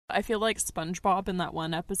I feel like SpongeBob in that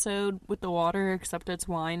one episode with the water, except it's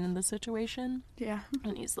wine in the situation. Yeah.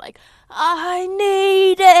 And he's like, I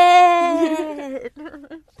need it!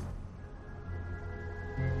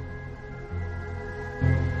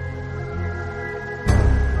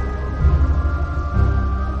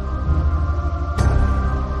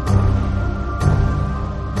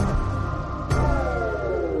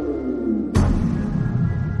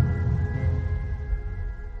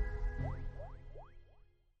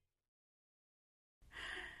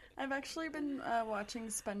 I've actually been watching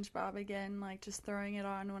SpongeBob again, like just throwing it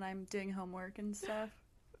on when I'm doing homework and stuff.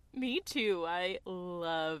 Me too. I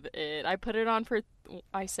love it. I put it on for,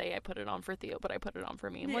 I say I put it on for Theo, but I put it on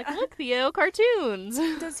for me. I'm like, look, Theo, cartoons.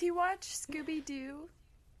 Does he watch Scooby-Doo?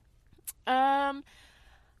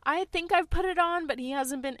 I think I've put it on, but he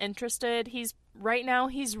hasn't been interested. Right now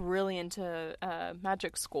he's really into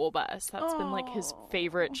Magic School Bus. That's been like his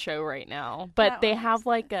favorite show right now. But they have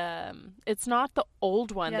like it's not the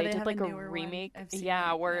old one. Yeah, they did like a remake.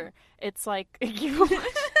 Yeah, where it's like when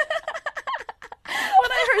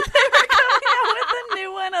I heard they were coming out with a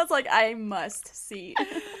new one, I was like, I must see.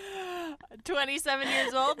 27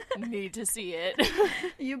 years old, need to see it.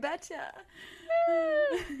 You betcha.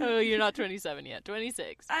 Oh, you're not 27 yet.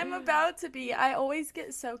 26. I'm about to be. I always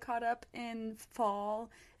get so caught up in fall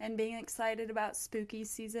and being excited about spooky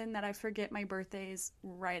season that I forget my birthday's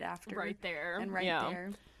right after. Right there. And there.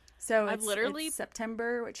 So it's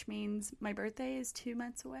September, which means my birthday is 2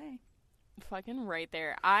 months away. Fucking right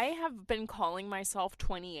there. I have been calling myself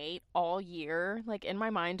 28 all year. Like, in my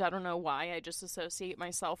mind, I don't know why. I just associate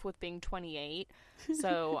myself with being 28.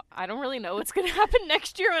 So, I don't really know what's going to happen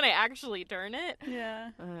next year when I actually turn it. Yeah.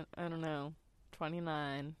 I don't know.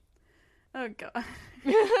 29. Oh, God.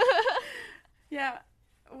 Yeah.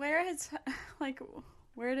 Where did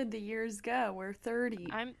the years go? We're 30.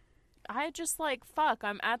 I just, like, fuck.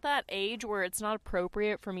 I'm at that age where it's not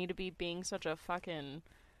appropriate for me to be being such a fucking...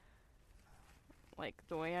 like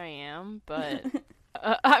the way I am, but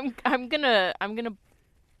I'm gonna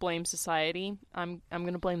blame society. I'm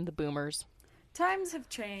gonna blame the boomers. Times have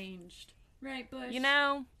changed, right, Bush? You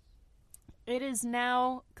know, it is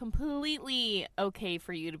now completely okay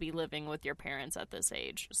for you to be living with your parents at this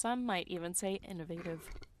age. Some might even say innovative.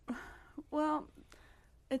 Well,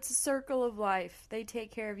 it's a circle of life. They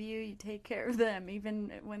take care of you, you take care of them,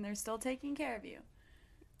 even when they're still taking care of you.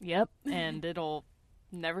 Yep, and it'll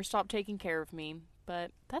never stop taking care of me.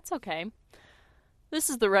 But that's okay. This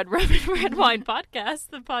is the Red Rum and Red Wine Podcast,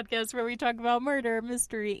 the podcast where we talk about murder,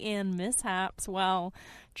 mystery, and mishaps while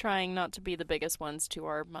trying not to be the biggest ones to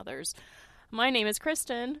our mothers. My name is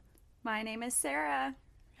Kristen. My name is Sarah.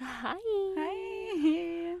 Hi.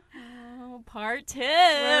 Hi. Oh, part 2.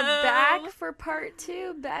 We're back for part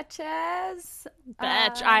 2, betches.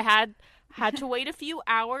 Betch. I had to wait a few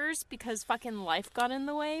hours because fucking life got in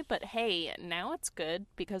the way, but hey, now it's good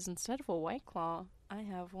because instead of a White Claw, I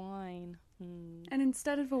have wine. And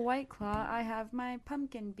instead of a White Claw, I have my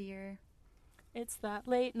pumpkin beer. It's that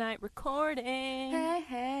late night recording.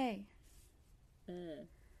 Hey.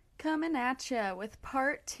 Coming at ya with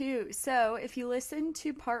part 2. So, if you listen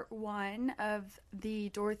to part 1 of the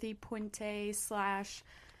Dorothy Puente /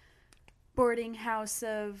 boarding house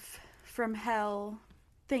from hell,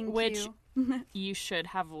 Which you should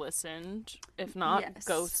have listened. If not,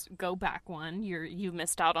 yes. go back one. You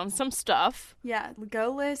missed out on some stuff. Yeah,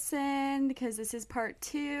 go listen because this is part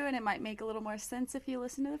 2 and it might make a little more sense if you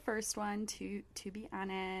listen to the first one, to be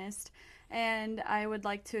honest. And I would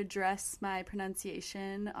like to address my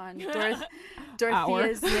pronunciation on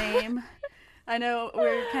Dorothea's name. I know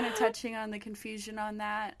we're kind of touching on the confusion on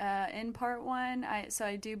that in part 1. So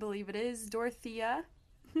I do believe it is Dorothea.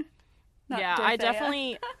 Yeah,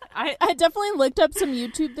 Dorothea. I definitely looked up some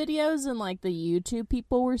YouTube videos and like the YouTube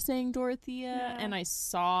people were saying Dorothea, and I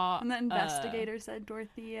saw and the investigator said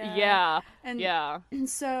Dorothea. Yeah, and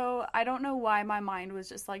so I don't know why my mind was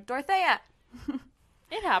just like Dorothea.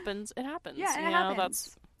 It happens. Yeah, it happens.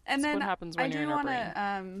 That's what happens when you're in our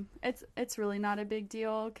brain. It's really not a big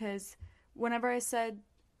deal because whenever I said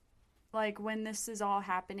like when this is all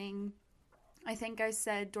happening, I think I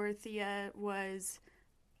said Dorothea was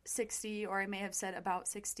 60, or I may have said about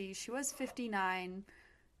 60. She was 59.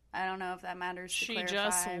 I don't know if that matters to clarify. She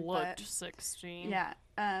just looked 60. Yeah.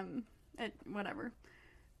 Whatever.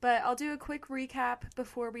 But I'll do a quick recap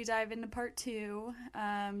before we dive into part 2,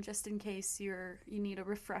 just in case you need a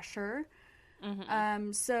refresher.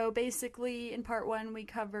 Mm-hmm. So basically, in part 1, we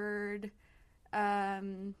covered a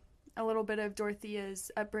little bit of Dorothea's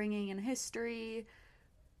upbringing and history.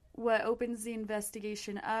 What opens the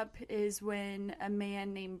investigation up is when a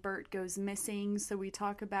man named Bert goes missing. So we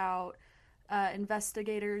talk about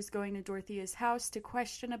investigators going to Dorothea's house to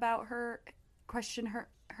question her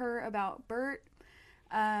about Bert.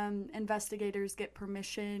 Investigators get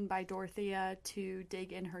permission by Dorothea to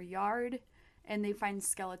dig in her yard, and they find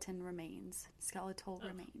skeletal remains.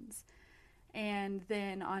 And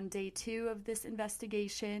then on day 2 of this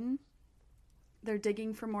investigation, they're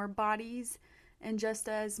digging for more bodies, and just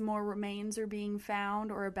as more remains are being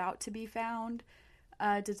found or about to be found,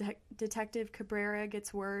 Detective Cabrera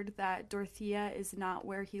gets word that Dorothea is not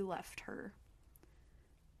where he left her.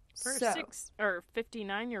 For a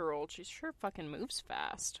 59-year-old, she sure fucking moves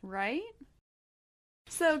fast. Right?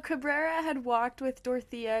 So Cabrera had walked with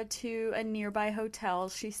Dorothea to a nearby hotel.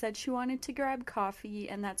 She said she wanted to grab coffee,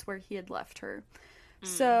 and that's where he had left her.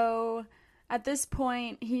 So at this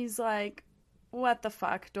point, he's like, what the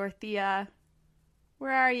fuck, Dorothea?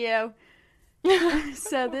 Where are you?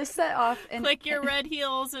 So this set off... Click your red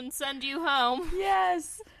heels and send you home.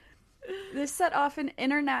 Yes! This set off an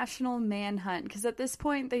international manhunt, because at this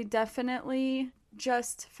point, they definitely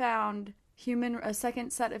just found a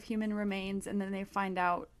second set of human remains, and then they find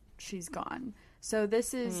out she's gone. So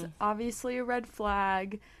this is obviously a red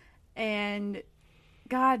flag, and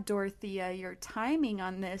God, Dorothea, your timing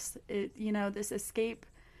on this, this escape,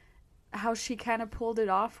 how she kind of pulled it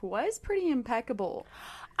off was pretty impeccable.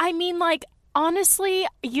 I mean, like, honestly,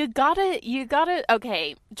 you gotta,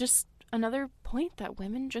 okay, just another point that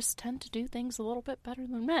women just tend to do things a little bit better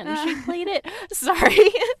than men. She played it,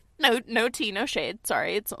 sorry, no tea, no shade,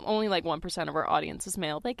 sorry, it's only like 1% of our audience is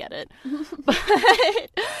male, they get it, but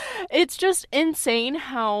it's just insane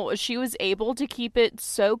how she was able to keep it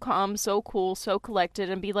so calm, so cool, so collected,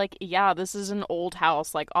 and be like, yeah, this is an old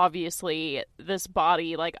house, like, obviously, this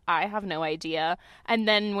body, like, I have no idea, and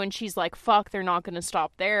then when she's like, fuck, they're not gonna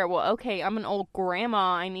stop there, well, okay, I'm an old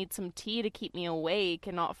grandma, I need some tea to keep me awake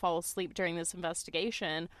and not fall asleep during this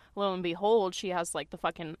investigation. Lo and behold, she has, like, the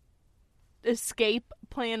fucking escape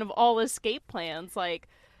plan of all escape plans. Like,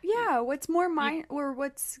 yeah, what's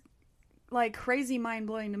like crazy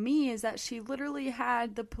mind-blowing to me is that she literally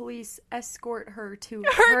had the police escort her to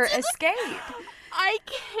her escape. I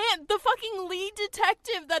can't. The fucking lead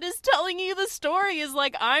detective that is telling you the story is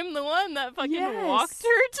like, I'm the one that fucking walked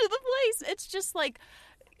her to the place. It's just like,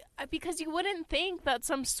 because you wouldn't think that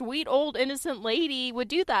some sweet old innocent lady would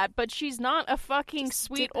do that, but she's not a fucking just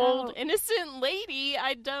sweet old innocent lady.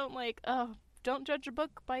 I don't don't judge a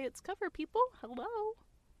book by its cover, people. Hello.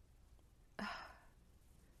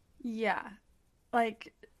 Yeah.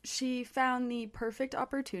 Like, she found the perfect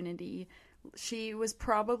opportunity. She was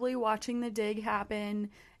probably watching the dig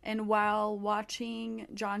happen, and while watching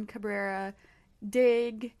John Cabrera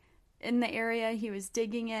dig in the area he was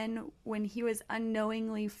digging in, when he was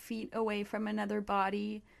unknowingly feet away from another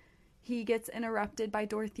body, he gets interrupted by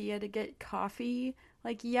Dorothea to get coffee.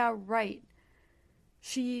 Like, yeah, right.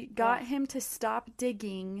 She got him to stop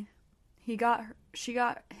digging. She got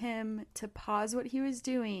him to pause what he was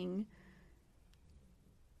doing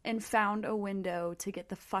and found a window to get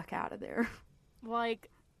the fuck out of there. Like,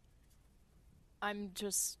 I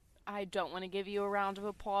don't want to give you a round of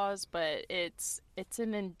applause, but that's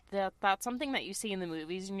something that you see in the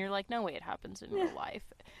movies, and you're like, no way it happens in real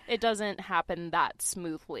life. It doesn't happen that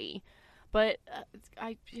smoothly. But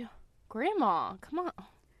Grandma, come on,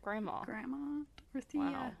 Grandma, Dorothea.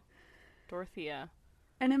 Wow. Dorothea.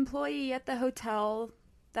 An employee at the hotel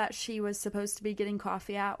that she was supposed to be getting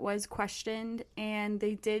coffee at was questioned, and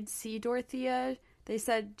they did see Dorothea. They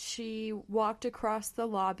said she walked across the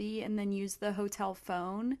lobby and then used the hotel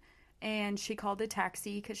phone, and she called a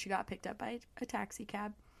taxi because she got picked up by a taxi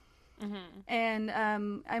cab. Mm-hmm.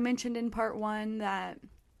 And I mentioned in part 1 that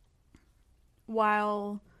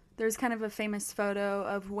while there's kind of a famous photo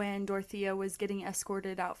of when Dorothea was getting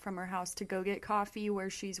escorted out from her house to go get coffee,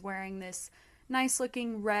 where she's wearing this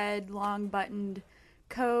nice-looking red, long-buttoned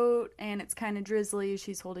coat, and it's kind of drizzly.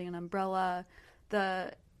 She's holding an umbrella.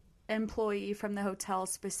 The employee from the hotel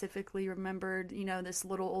specifically remembered, this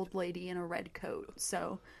little old lady in a red coat.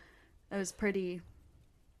 So it was pretty...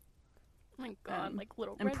 Oh my God, like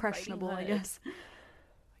little impressionable, I guess.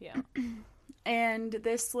 Yeah. And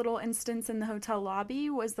this little instance in the hotel lobby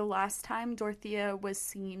was the last time Dorothea was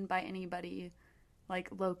seen by anybody, like,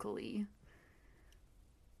 locally.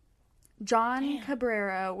 John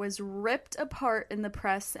Cabrera was ripped apart in the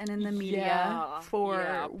press and in the media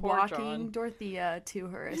for walking Dorothea to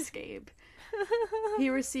her escape.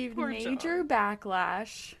 He received major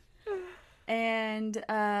backlash, and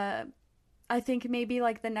I think maybe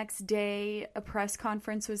like the next day a press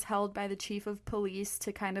conference was held by the chief of police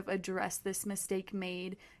to kind of address this mistake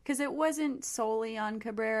made, because it wasn't solely on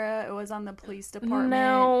Cabrera, it was on the police department.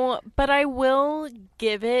 No, but I will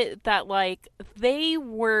give it that, like, they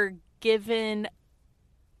were given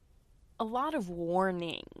a lot of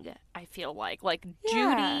warning, I feel like. Like,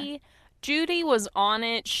 Yeah. Judy was on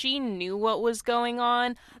it. She knew what was going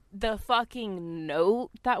on. The fucking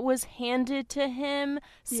note that was handed to him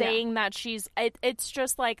saying that it's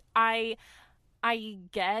just like, I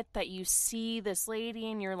get that you see this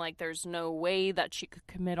lady and you're like, there's no way that she could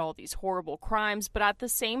commit all these horrible crimes. But at the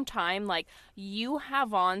same time, like, you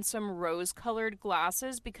have on some rose-colored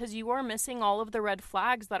glasses because you are missing all of the red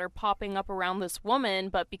flags that are popping up around this woman.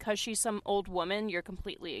 But because she's some old woman, you're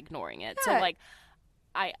completely ignoring it. Yeah. So, like,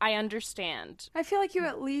 I understand. I feel like you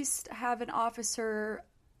at least have an officer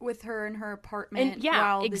with her in her apartment And yeah,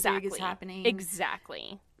 while exactly. the dig is happening.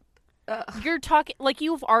 Exactly. Ugh. You're talking like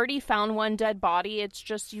you've already found one dead body. It's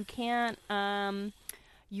just you can't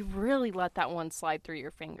you really let that one slide through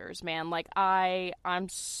your fingers, man. Like, I'm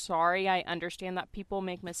sorry. I understand that people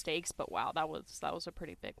make mistakes, but wow, that was a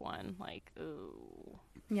pretty big one. Like, ooh.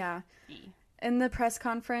 Yeah. In the press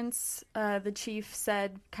conference, the chief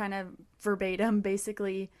said kind of verbatim,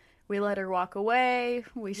 basically, we let her walk away.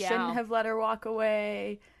 We shouldn't have let her walk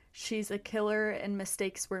away. She's a killer and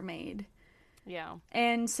mistakes were made. Yeah.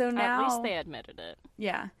 And so now... At least they admitted it.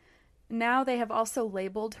 Yeah. Now they have also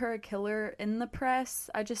labeled her a killer in the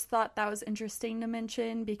press. I just thought that was interesting to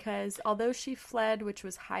mention because although she fled, which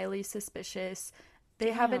was highly suspicious,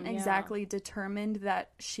 they haven't exactly determined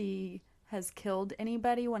that she has killed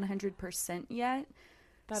anybody 100% yet.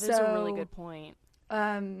 That is a really good point.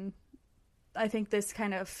 I think this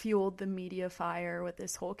kind of fueled the media fire with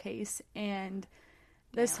this whole case. And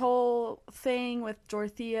this whole thing with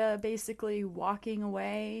Dorothea basically walking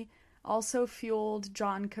away also fueled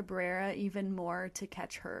John Cabrera even more to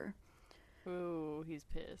catch her. Ooh, he's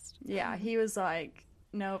pissed. Yeah, he was like,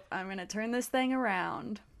 nope, I'm going to turn this thing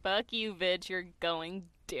around. Fuck you, bitch, you're going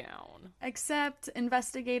down. Except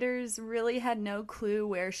investigators really had no clue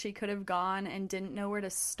where she could have gone and didn't know where to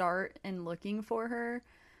start in looking for her.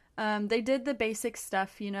 They did the basic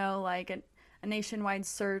stuff, you know, like a nationwide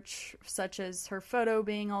search, such as her photo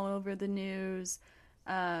being all over the news.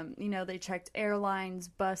 You know, they checked airlines,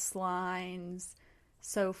 bus lines,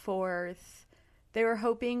 so forth. They were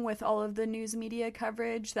hoping with all of the news media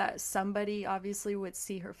coverage that somebody obviously would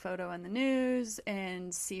see her photo in the news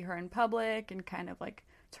and see her in public and kind of like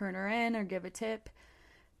turn her in or give a tip.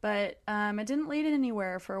 But it didn't lead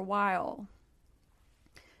anywhere for a while.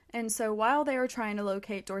 And so while they were trying to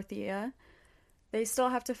locate Dorothea, they still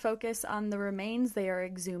have to focus on the remains they are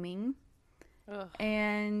exhuming. Ugh.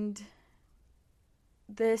 And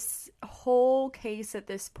this whole case at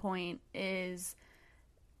this point is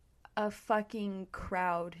a fucking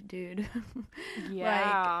crowd, dude.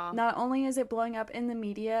 Yeah. Like, not only is it blowing up in the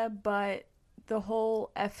media, but the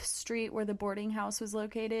whole F Street where the boarding house was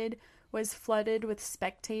located was flooded with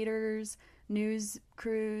spectators, news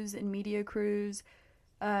crews, and media crews.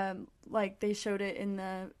 Like, they showed it in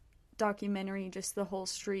the documentary, just the whole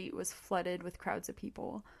street was flooded with crowds of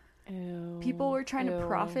people. Ew, people were trying to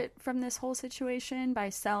profit from this whole situation by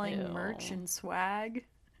selling merch and swag.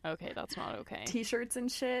 Okay, that's not okay. T-shirts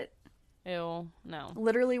and shit. Ew, no.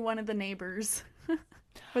 Literally one of the neighbors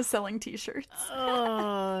was selling T-shirts.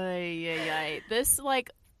 Oh, yeah. This,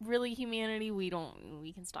 like, really, humanity, we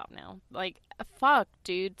can stop now. Like, fuck,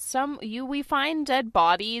 dude. We find dead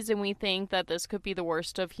bodies and we think that this could be the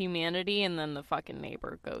worst of humanity, and then the fucking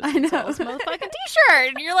neighbor goes and sells a motherfucking T-shirt,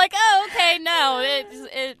 and you're like, oh, okay,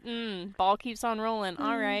 no, ball keeps on rolling.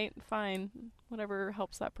 All right, fine, whatever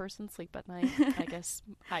helps that person sleep at night.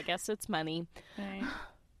 I guess it's money. Right.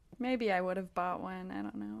 Maybe I would have bought one. I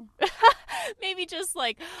don't know. Maybe just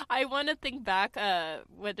like, I want to think back.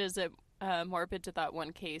 What is it? Morbid to that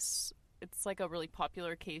one case. It's like a really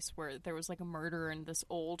popular case where there was like a murder in this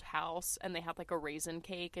old house and they had like a raisin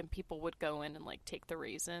cake and people would go in and like take the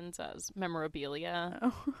raisins as memorabilia.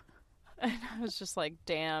 Oh. And I was just like,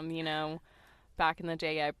 damn, you know, back in the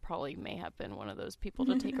day I probably may have been one of those people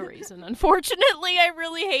to take a raisin. Unfortunately, I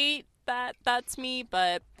really hate that. That's me,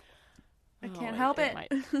 but I can't help it.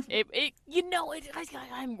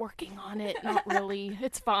 I'm working on it. Not really.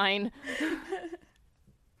 It's fine.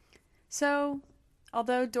 So,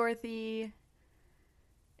 although Dorothy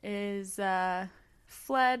is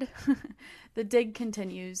fled, the dig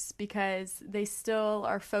continues because they still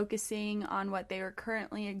are focusing on what they were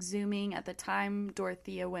currently exhuming at the time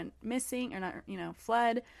Dorothea went missing, or not,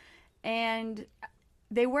 fled. And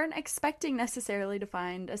they weren't expecting necessarily to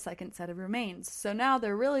find a second set of remains. So now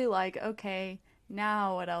they're really like, okay,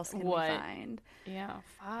 now what else can we find? Yeah,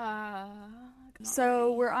 fuck.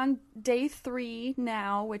 So we're on day 3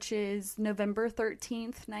 now, which is November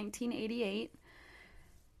 13th, 1988.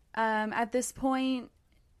 At this point,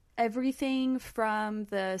 everything from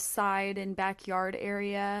the side and backyard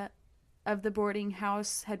area of the boarding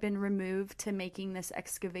house had been removed to making this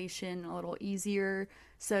excavation a little easier.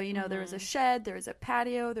 So, you know, there was a shed, there was a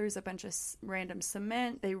patio, there was a bunch of random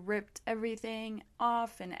cement. They ripped everything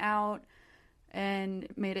off and out and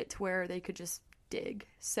made it to where they could just dig.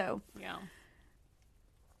 So, yeah.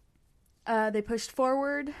 They pushed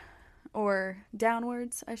forward, or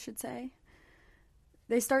downwards, I should say.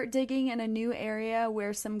 They start digging in a new area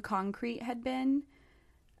where some concrete had been.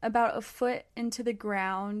 About a foot into the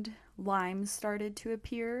ground, lime started to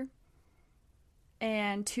appear.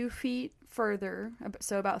 And 2 feet further,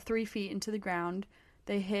 so about 3 feet into the ground,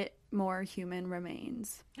 they hit more human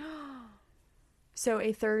remains. So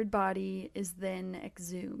a third body is then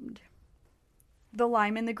exhumed. The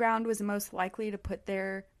lime in the ground was most likely put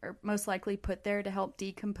there to help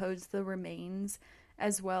decompose the remains,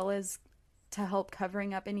 as well as to help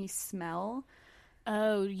covering up any smell.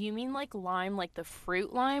 Oh, you mean like lime, like the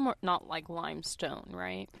fruit lime, or not like limestone,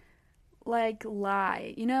 right? Like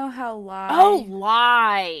lye. You know how lye... Oh,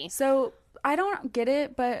 lye! So, I don't get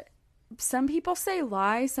it, but some people say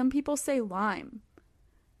lye, some people say lime.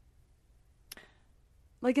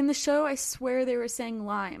 Like in the show, I swear they were saying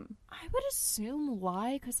lime. I would assume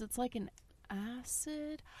lye because it's like an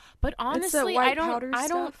acid. But honestly, it's the white powder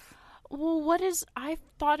stuff. Well, what is... I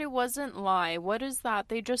thought it wasn't lye. What is that?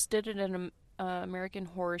 They just did it in American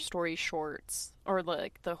Horror Story shorts. Or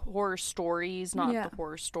like the horror stories, not the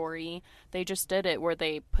horror story. They just did it where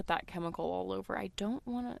they put that chemical all over. I don't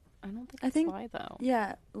think lye, though.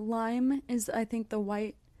 Yeah, lime is, I think, the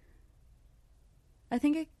white... I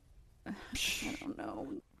think it... I don't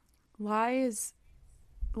know.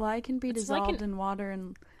 Lye can be dissolved in water,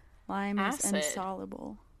 and lime is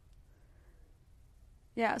insoluble.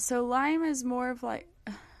 Yeah, so lime is more of like...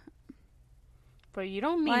 But you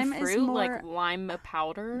don't mean fruit, like lime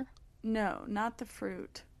powder? No, not the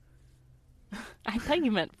fruit. I thought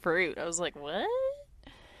you meant fruit. I was like, what?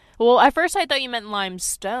 Well, at first I thought you meant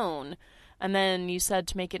limestone. And then you said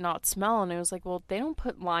to make it not smell. And I was like, well, they don't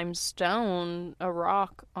put limestone, a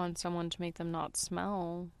rock, on someone to make them not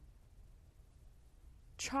smell.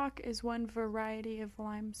 Chalk is one variety of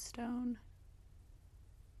limestone.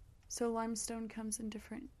 So limestone comes in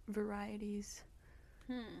different varieties.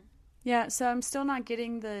 Yeah, so I'm still not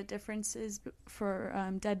getting the differences for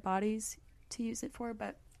dead bodies to use it for,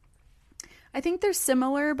 but I think they're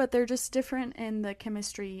similar, but they're just different in the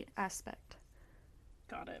chemistry aspect.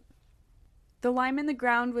 Got it. The lime in the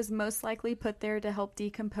ground was most likely put there to help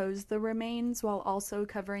decompose the remains while also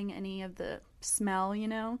covering any of the smell, you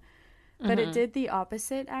know? But it did the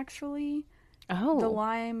opposite, actually. Oh. The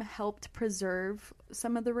lime helped preserve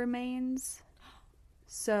some of the remains.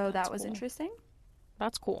 So that was interesting.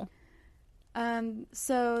 That's cool.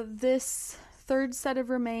 So this third set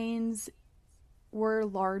of remains were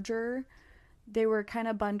larger. They were kind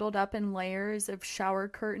of bundled up in layers of shower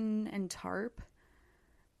curtain and tarp.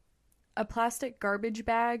 A plastic garbage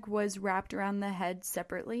bag was wrapped around the head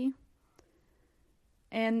separately.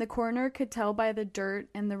 And the coroner could tell by the dirt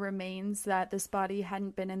and the remains that this body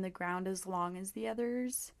hadn't been in the ground as long as the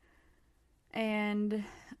others. And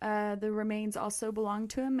the remains also belonged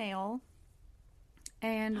to a male.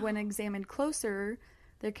 And when examined closer,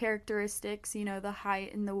 their characteristics, you know, the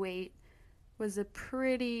height and the weight, was a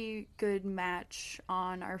pretty good match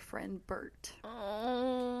on our friend Bert.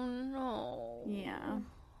 Oh, no. Yeah.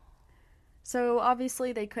 So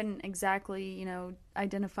obviously they couldn't exactly, you know,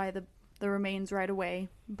 identify the remains right away,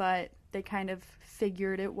 but they kind of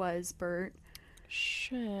figured it was Bert.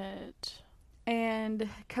 Shit. And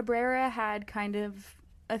Cabrera had kind of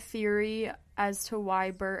a theory as to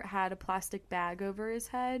why Bert had a plastic bag over his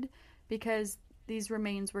head, because these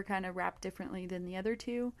remains were kind of wrapped differently than the other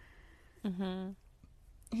two.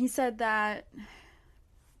 He said that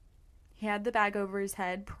he had the bag over his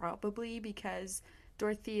head probably because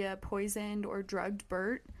Dorothea poisoned or drugged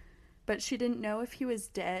Bert, but she didn't know if he was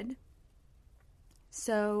dead.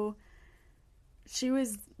 So she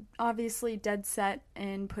was obviously dead set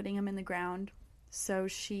in putting him in the ground. So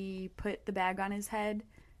she put the bag on his head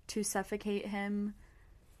to suffocate him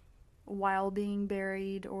while being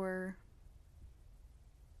buried or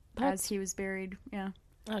as he was buried. Yeah.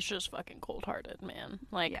 That's just fucking cold-hearted, man.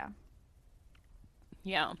 Like,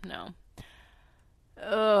 yeah, no.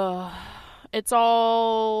 Ugh. It's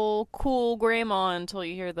all cool grandma until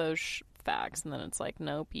you hear those facts, and then it's like,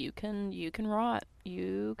 nope, you can rot.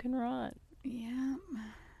 You can rot. Yeah.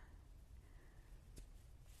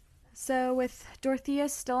 So with Dorothea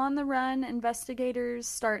still on the run, investigators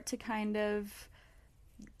start to kind of,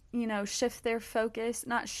 shift their focus,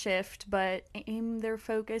 not shift, but aim their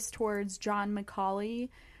focus towards John McCauley,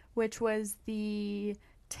 which was the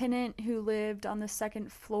tenant who lived on the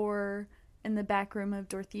second floor in the back room of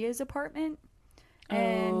Dorothea's apartment.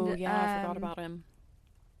 And, I forgot about him.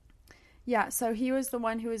 Yeah, so he was the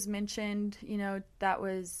one who was mentioned, that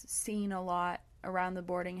was seen a lot around the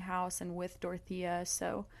boarding house and with Dorothea,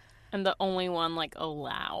 so... And the only one,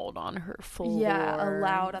 allowed on her floor. Yeah,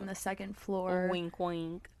 allowed on the second floor. Wink,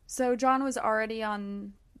 wink. So John was already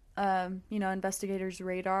on, investigators'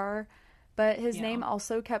 radar, but his name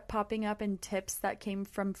also kept popping up in tips that came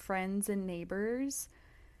from friends and neighbors.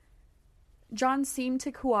 John seemed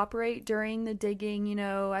to cooperate during the digging,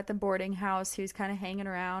 at the boarding house. He was kind of hanging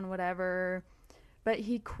around, whatever. But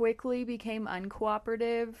he quickly became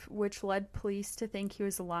uncooperative, which led police to think he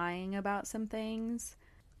was lying about some things.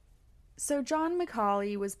 So John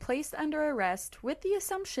McCauley was placed under arrest with the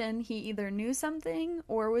assumption he either knew something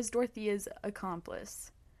or was Dorothea's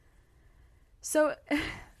accomplice. So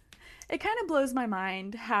it kind of blows my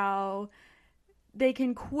mind how they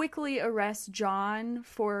can quickly arrest John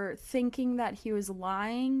for thinking that he was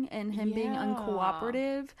lying and him being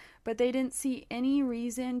uncooperative, but they didn't see any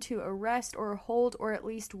reason to arrest or hold or at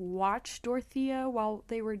least watch Dorothea while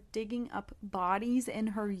they were digging up bodies in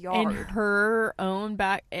her yard. In her own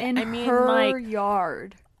back. Her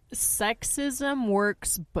yard. Sexism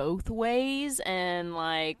works both ways, and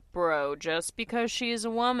bro, just because she's a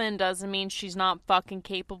woman doesn't mean she's not fucking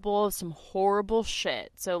capable of some horrible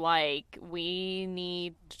shit. So we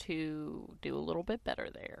need to do a little bit better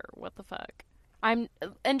there. What the fuck?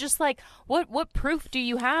 What proof do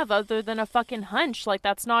you have other than a fucking hunch?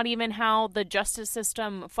 That's not even how the justice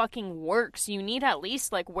system fucking works. You need at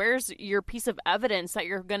least, where's your piece of evidence that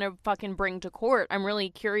you're gonna fucking bring to court? I'm really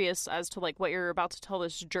curious as to, what you're about to tell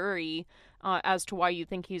this jury as to why you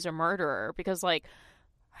think he's a murderer. Because,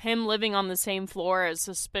 him living on the same floor, as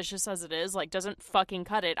suspicious as it is, doesn't fucking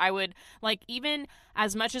cut it. I would, even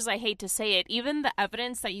as much as I hate to say it, even the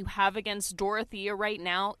evidence that you have against Dorothea right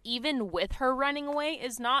now, even with her running away,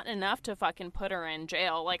 is not enough to fucking put her in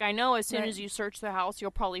jail. I know as soon as you search the house, you'll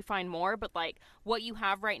probably find more, but, what you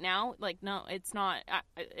have right now, no, it's not.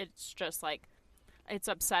 It's just, it's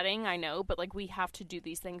upsetting, I know, but, we have to do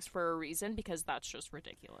these things for a reason, because that's just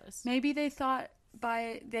ridiculous. Maybe they thought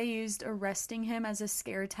they used arresting him as a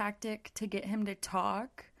scare tactic to get him to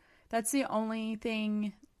talk. That's the only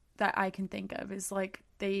thing that I can think of, is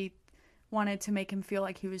they wanted to make him feel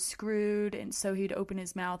like he was screwed, and so he'd open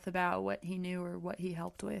his mouth about what he knew or what he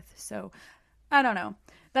helped with. So I don't know,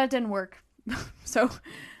 that didn't work. So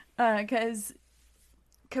because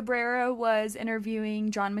Cabrera was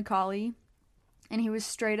interviewing John McCauley, and he was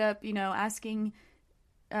straight up asking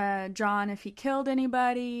John if he killed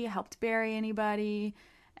anybody, helped bury anybody.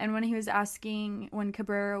 And when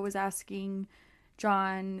Cabrera was asking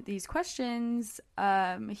John these questions,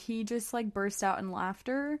 he just burst out in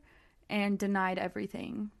laughter and denied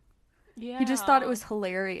everything. Yeah. He just thought it was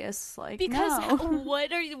hilarious. Because no.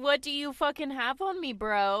 what do you fucking have on me,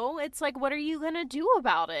 bro? It's what are you gonna do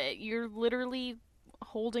about it? You're literally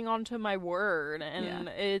holding on to my word, and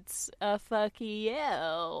it's a fuck you.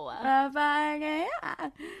 A fuck yeah.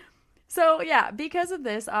 So, because of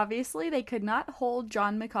this, obviously, they could not hold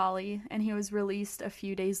John McCauley, and he was released a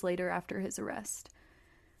few days later after his arrest.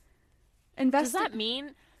 Does that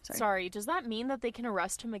mean... Sorry, does that mean that they can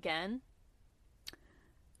arrest him again?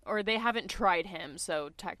 Or they haven't tried him, so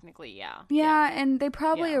technically, yeah. Yeah, and they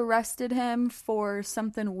probably arrested him for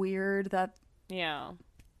something weird that... Yeah.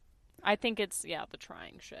 I think it's, the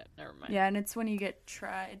trying shit. Never mind. Yeah, and it's when you get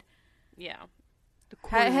tried. Yeah.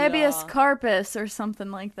 Habeas corpus or something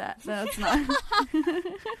like that. No, it's not.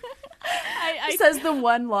 It says the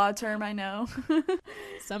one law term I know.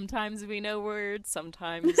 Sometimes we know words,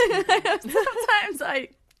 sometimes... Sometimes I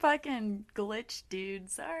fucking glitch, dude.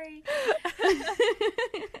 Sorry.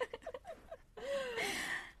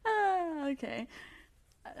 Okay.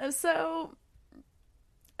 So...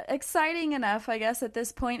 exciting enough, I guess, at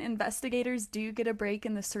this point, investigators do get a break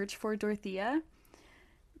in the search for Dorothea.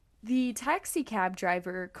 The taxi cab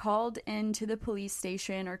driver called into the police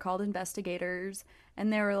station, or called investigators,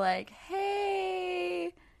 and they were like,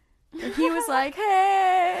 hey. And he was like,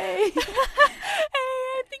 hey. Hey,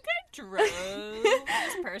 I think I drove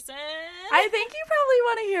this person. I think you probably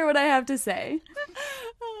want to hear what I have to say.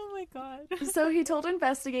 Oh my god. So he told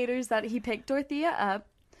investigators that he picked Dorothea up,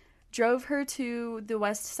 drove her to the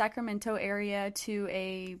West Sacramento area to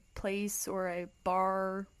a place or a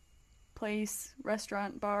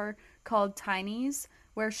restaurant bar called Tiny's,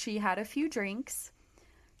 where she had a few drinks.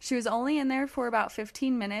 She was only in there for about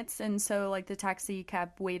 15 minutes, and so, like, the taxi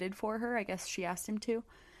cab waited for her. I guess she asked him to.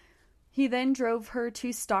 He then drove her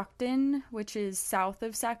to Stockton, which is south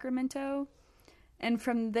of Sacramento. And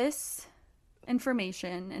from this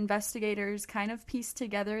information, investigators kind of pieced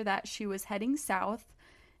together that she was heading south,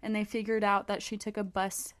 and they figured out that she took a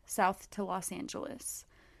bus south to Los Angeles.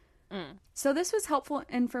 So this was helpful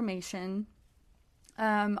information,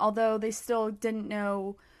 although they still didn't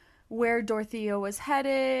know where Dorothea was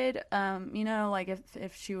headed, like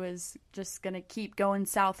if she was just going to keep going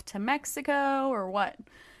south to Mexico or what.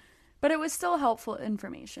 But it was still helpful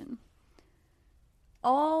information.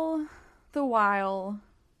 All the while,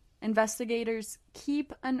 investigators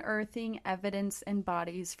keep unearthing evidence and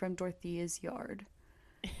bodies from Dorothea's yard.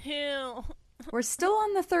 Ew. We're still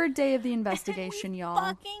on the third day of the investigation, y'all.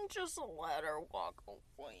 Fucking just let her walk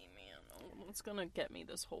away, man. It's gonna get me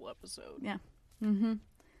this whole episode. Yeah.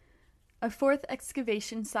 A fourth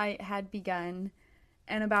excavation site had begun,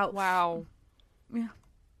 and about... Wow. Yeah.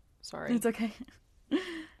 Sorry. It's okay.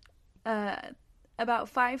 About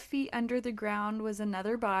 5 feet under the ground was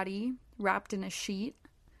another body, wrapped in a sheet.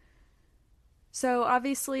 So,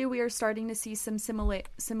 obviously, we are starting to see some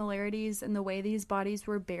similarities in the way these bodies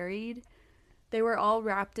were buried. They were all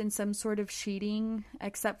wrapped in some sort of sheeting,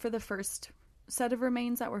 except for the first set of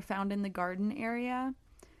remains that were found in the garden area.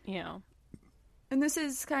 Yeah. And this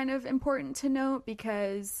is kind of important to note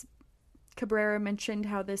because Cabrera mentioned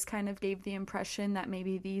how this kind of gave the impression that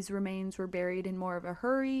maybe these remains were buried in more of a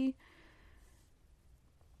hurry.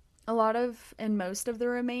 Most of the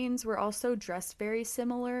remains were also dressed very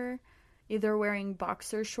similar, either wearing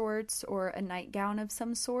boxer shorts or a nightgown of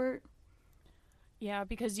some sort. Yeah,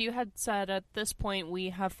 because you had said at this point we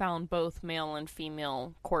have found both male and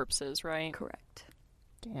female corpses, right? Correct.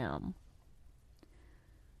 Damn.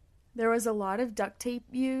 There was a lot of duct tape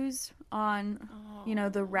used on,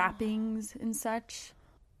 the wrappings and such.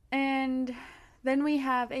 And then we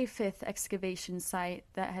have a fifth excavation site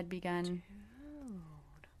that had begun. Dude.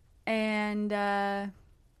 And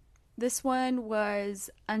this one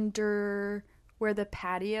was under where the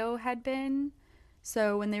patio had been.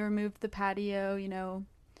 So when they removed the patio,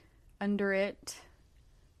 under it,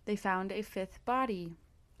 they found a fifth body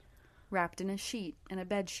wrapped in a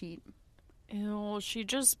bed sheet. Ew, she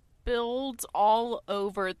just builds all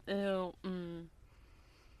over. Ew.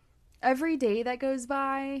 Every day that goes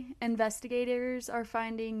by, investigators are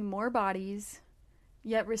finding more bodies,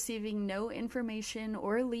 yet receiving no information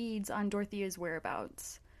or leads on Dorothea's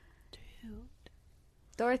whereabouts. Dude.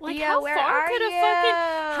 Dorothea, where are you?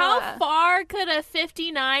 How far could a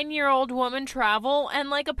 59-year-old woman travel?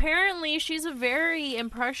 And, apparently she's a very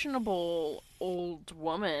impressionable old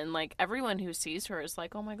woman. Everyone who sees her is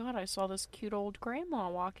like, oh my god, I saw this cute old grandma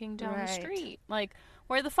walking down the street.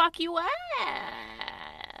 Where the fuck you at?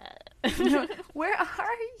 Where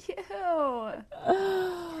are you?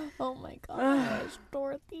 Oh my gosh,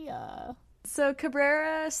 Dorothea. So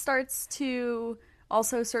Cabrera starts to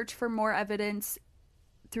also search for more evidence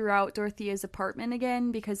throughout Dorothea's apartment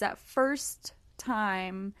again, because that first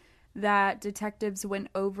time that detectives went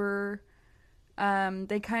over,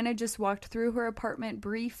 they kind of just walked through her apartment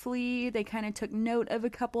briefly. They kind of took note of a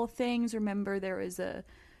couple things. Remember, there was a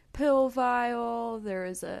pill vial, there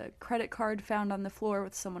was a credit card found on the floor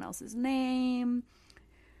with someone else's name.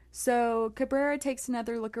 So Cabrera takes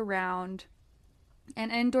another look around,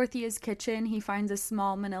 and in Dorothea's kitchen, he finds a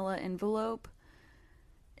small manila envelope.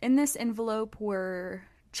 In this envelope were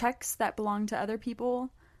checks that belonged to other people,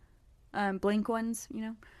 blank ones,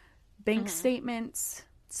 bank statements,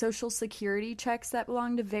 social security checks that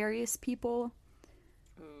belonged to various people.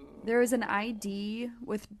 There was an ID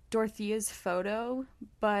with Dorothea's photo,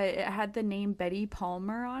 but it had the name Betty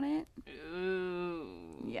Palmer on it.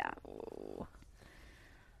 Ooh. Yeah.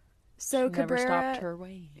 So she Cabrera never stopped her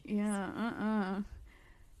ways. Yeah,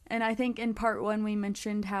 And I think in part one we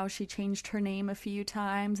mentioned how she changed her name a few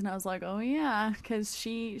times, and I was like, oh yeah, because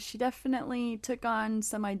she definitely took on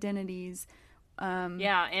some identities.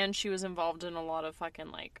 Yeah, and she was involved in a lot of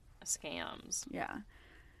fucking, scams. Yeah.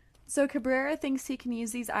 So Cabrera thinks he can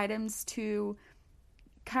use these items to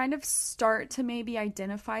kind of start to maybe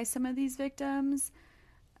identify some of these victims,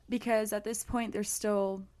 because at this point they're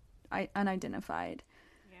still unidentified.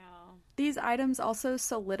 These items also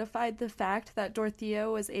solidified the fact that Dorothea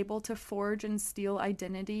was able to forge and steal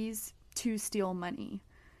identities to steal money.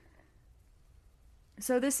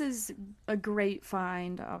 So this is a great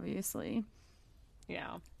find, obviously.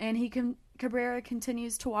 Yeah. And he Cabrera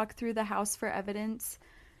continues to walk through the house for evidence,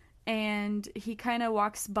 and he kind of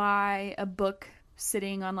walks by a book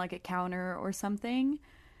sitting on like a counter or something.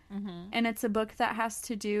 Mm-hmm. And it's a book that has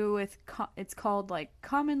to do with, it's called like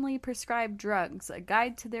Commonly Prescribed Drugs, a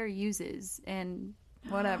guide to their uses and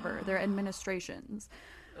whatever, their administrations.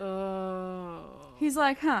 Oh. He's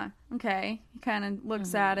like, huh, okay. He kind of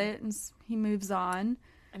looks at it and he moves on.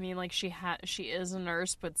 I mean, like, she is a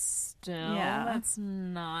nurse, but still, Yeah. that's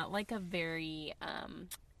not like a very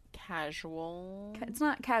casual. It's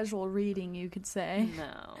not casual reading, you could say.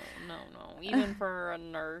 No. Even for a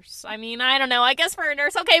nurse. I mean, I don't know. I guess for a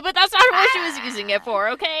nurse, okay, but that's not what she was using it for,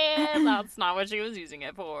 okay? That's not what she was using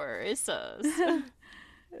it for. It's sus.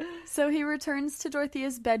 So he returns to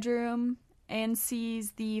Dorothea's bedroom and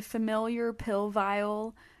sees the familiar pill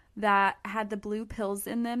vial that had the blue pills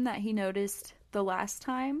in them that he noticed the last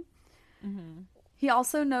time. Mm-hmm. He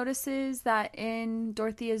also notices that in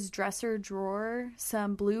Dorothea's dresser drawer,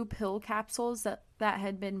 some blue pill capsules that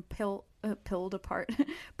had been pulled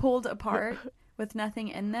apart with nothing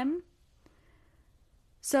in them.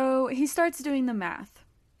 So he starts doing the math.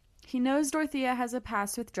 He knows Dorothea has a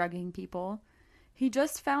past with drugging people. He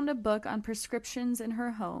just found a book on prescriptions in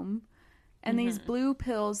her home, and these blue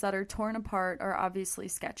pills that are torn apart are obviously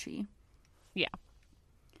sketchy. Yeah.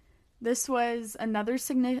 This was another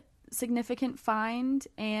significant find,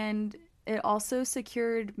 and it also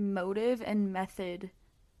secured motive and method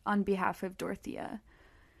on behalf of Dorothea.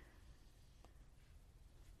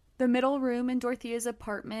 The middle room in Dorothea's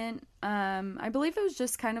apartment, I believe it was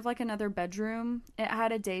just kind of like another bedroom. It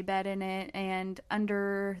had a daybed in it, and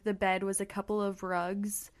under the bed was a couple of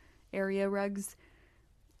rugs, area rugs.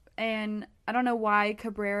 And I don't know why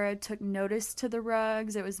Cabrera took notice to the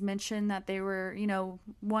rugs. It was mentioned that they were,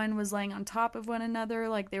 one was laying on top of one another,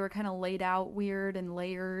 like they were kind of laid out weird and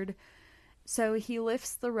layered. So he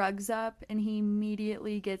lifts the rugs up, and he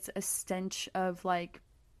immediately gets a stench of, like,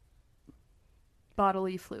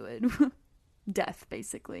 bodily fluid. Death,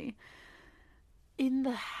 basically. In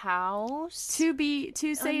the house? To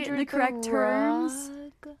say it in the correct terms,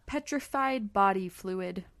 petrified body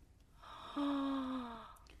fluid.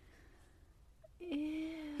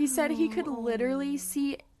 He said he could literally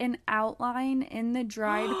see an outline in the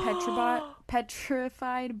dried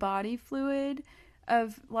petrified body fluid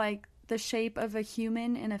of, like, the shape of a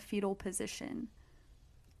human in a fetal position.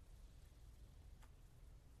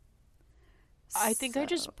 I think I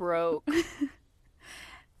just broke.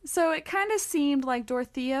 So it kind of seemed like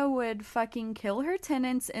Dorothea would fucking kill her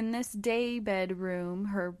tenants in this day bedroom,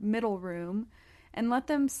 her middle room, and let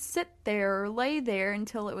them sit there or lay there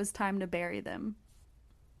until it was time to bury them.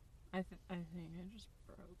 I think I just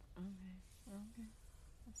broke. Okay.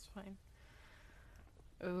 That's fine.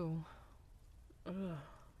 Oh. Ugh.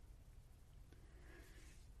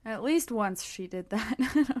 At least once she did that.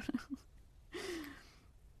 I don't know.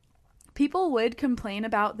 People would complain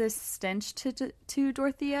about this stench to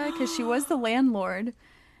Dorothea because she was the landlord,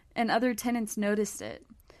 and other tenants noticed it.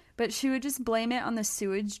 But she would just blame it on the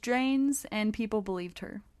sewage drains, and people believed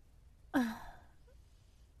her.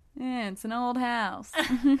 Yeah, it's an old house.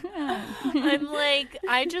 I'm like,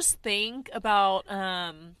 I just think about,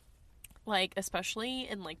 like, especially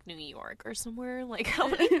in, like, New York or somewhere, like, how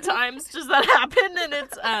many times does that happen? And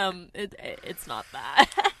it's not that.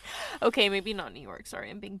 Okay, maybe not New York. Sorry,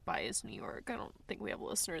 I'm being biased New York. I don't think we have a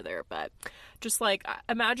listener there, but just, like,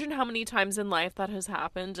 imagine how many times in life that has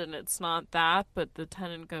happened, and it's not that, but the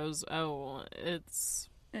tenant goes, oh, it's...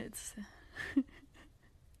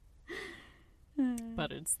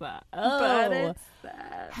 But it's that. Oh. But it's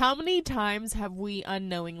that. How many times have we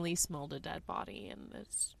unknowingly smelled a dead body and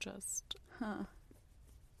it's just... Huh.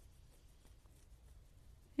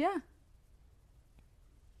 Yeah.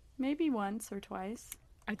 Maybe once or twice.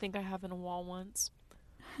 I think I have in a wall once.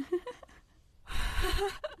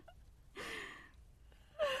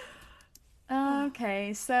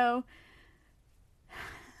 Okay, so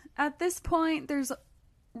at this point, there's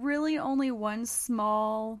really only one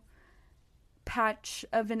small patch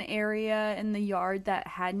of an area in the yard that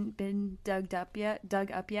hadn't been dug up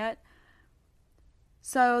yet.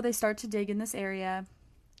 So they start to dig in this area.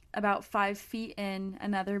 About 5 feet in,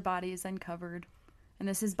 another body is uncovered. And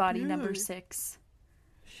this is body number 6.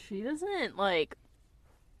 She doesn't, like...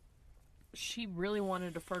 She really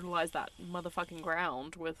wanted to fertilize that motherfucking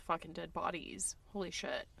ground with fucking dead bodies. Holy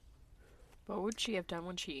shit. What would she have done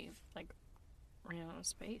when she, like, ran out of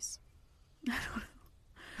space? I don't know.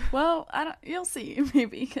 Well, you'll see,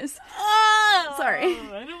 maybe, because... Sorry.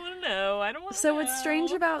 I don't want to know. I don't want to know. So what's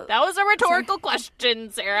strange about... That was a rhetorical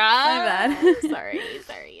question, Sarah. My bad. Sorry.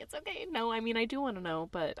 It's okay. No, I mean, I do want to know,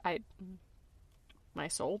 but My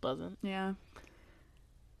soul doesn't. Yeah.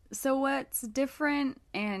 So what's different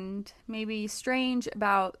and maybe strange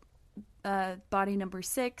about body number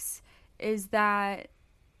 6 is that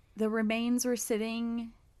the remains were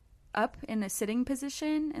sitting up in a sitting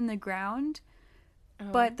position in the ground,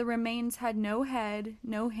 but the remains had no head,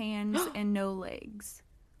 no hands, and no legs.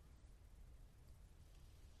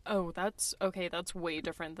 Oh, that's okay. That's way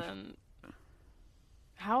different than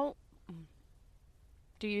how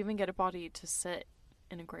do you even get a body to sit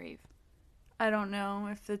in a grave? I don't know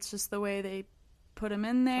if it's just the way they put him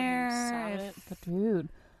in there. But dude,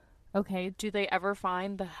 okay. Do they ever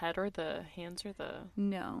find the head or the hands or the?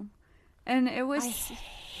 No, and it was. I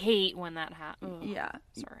hate when that happens. Yeah,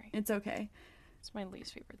 sorry. it's okay. It's my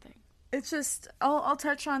least favorite thing. It's just I'll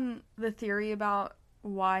touch on the theory about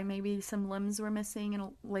why maybe some limbs were missing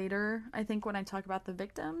and later. I think when I talk about the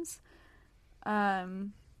victims, or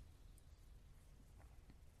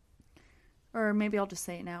maybe I'll just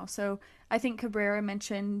say it now. So I think Cabrera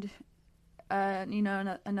mentioned,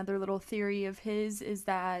 another little theory of his is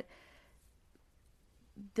that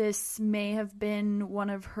this may have been one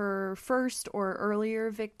of her first or earlier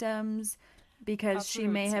victims because she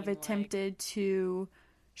may have attempted to,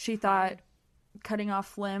 she thought cutting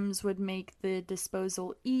off limbs would make the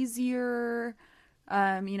disposal easier.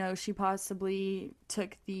 She possibly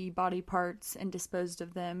took the body parts and disposed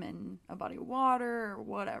of them in a body of water or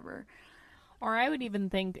whatever. Or I would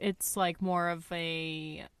even think it's like more of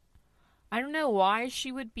a... I don't know why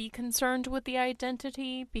she would be concerned with the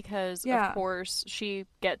identity because, of course, she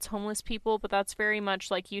gets homeless people, but that's very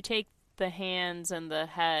much like you take the hands and the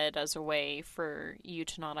head as a way for you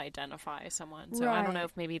to not identify someone. So I don't know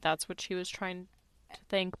if maybe that's what she was trying to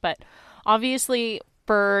think, but obviously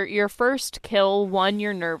for your first kill, one,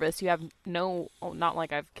 you're nervous. You have not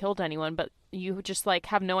like I've killed anyone, but you just like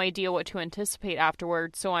have no idea what to anticipate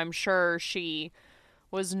afterwards. So I'm sure she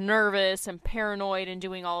was nervous and paranoid and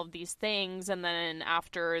doing all of these things, and then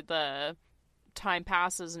after the time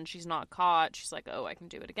passes and she's not caught, she's like, oh, I can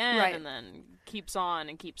do it again, and then keeps on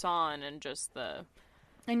and just the...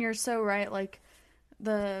 And you're so right, like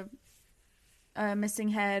the missing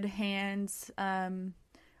head, hands,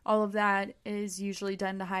 all of that is usually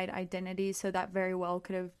done to hide identity, so that very well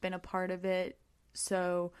could have been a part of it.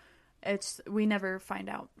 So we never find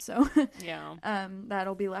out, so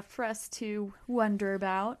that'll be left for us to wonder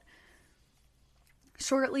about.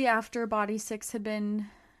 Shortly after body 6 had been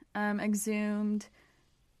exhumed,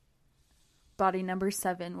 body number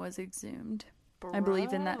 7 was exhumed. I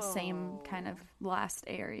believe in that same kind of last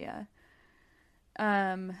area.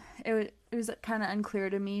 It was kind of unclear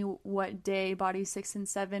to me what day body 6 and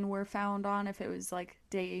 7 were found on, if it was like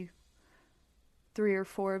day 3 or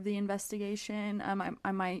 4 of the investigation.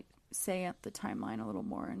 I might say at the timeline a little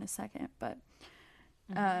more in a second, but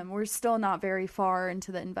we're still not very far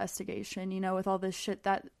into the investigation. With all this shit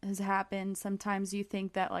that has happened, sometimes you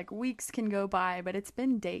think that like weeks can go by, but it's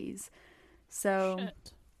been days. So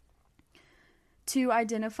to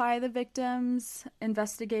identify the victims,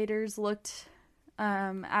 investigators looked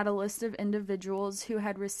at a list of individuals who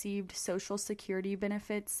had received Social Security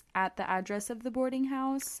benefits at the address of the boarding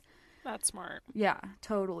house. That's smart. Yeah,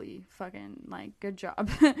 totally. Fucking, like, good job.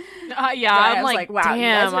 I'm like, wow,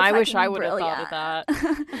 damn, I wish I would have thought of that.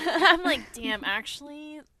 I'm like, damn,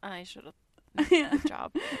 actually, I should have. Good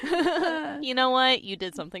job. You know what? You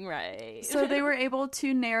did something right. So they were able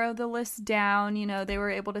to narrow the list down. They were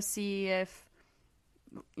able to see if,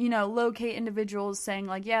 locate individuals saying,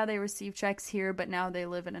 like, yeah, they received checks here, but now they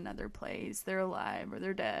live in another place. They're alive or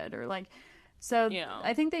they're dead or, like... So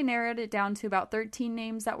I think they narrowed it down to about 13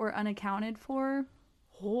 names that were unaccounted for,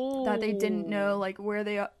 that they didn't know like where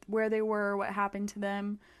they were, what happened to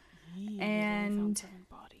them, and 7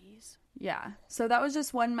 bodies. Yeah, so that was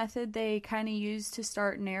just one method they kind of used to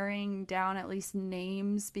start narrowing down at least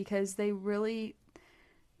names, because they really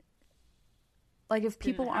like if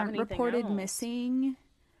people aren't reported missing,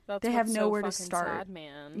 they have nowhere to start. Sad,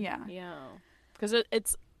 man. Yeah, because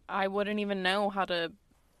it's I wouldn't even know how to.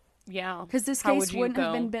 Yeah, because this case wouldn't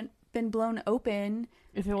have been blown open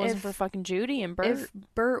if it wasn't for fucking Judy and Bert. If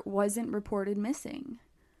Bert wasn't reported missing.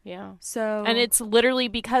 Yeah. So, and it's literally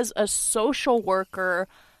because a social worker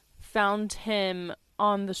found him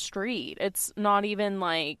on the street. It's not even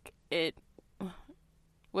like it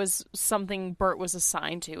was something Bert was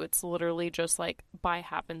assigned to. It's literally just like by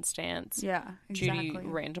happenstance. Yeah, exactly. Judy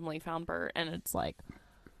randomly found Bert, and it's like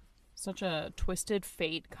such a twisted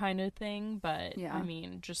fate kind of thing, but I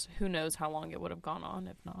mean, just who knows how long it would have gone on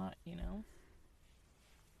if not,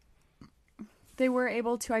 They were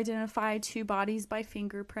able to identify 2 bodies by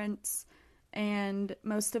fingerprints, and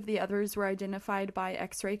most of the others were identified by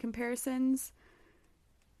x-ray comparisons.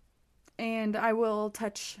 And I will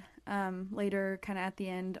touch later, kind of at the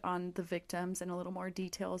end, on the victims and a little more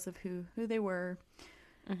details of who they were,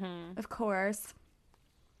 of course.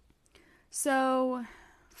 So,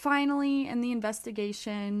 finally, in the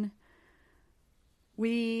investigation,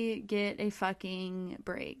 we get a fucking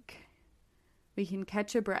break. We can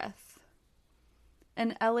catch a breath.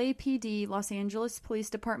 An LAPD, Los Angeles Police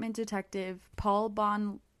Department detective, Paul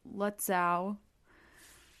Bon Lutzow,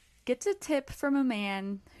 gets a tip from a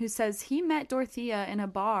man who says he met Dorothea in a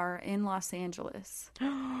bar in Los Angeles.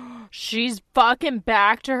 She's fucking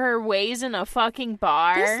back to her ways in a fucking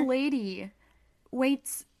bar. This lady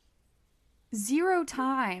waits 0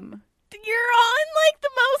 time. You're on, like, the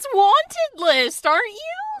most wanted list, aren't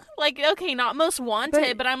you? Like, okay, not most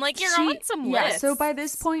wanted, but I'm like, you're on some list. So by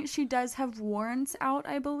this point, she does have warrants out,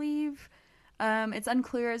 I believe. It's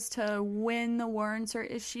unclear as to when the warrants are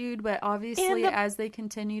issued, but obviously as they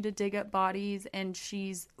continue to dig up bodies and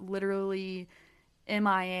she's literally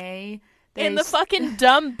MIA... And the fucking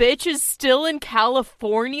dumb bitch is still in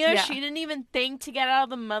California. Yeah. She didn't even think to get out of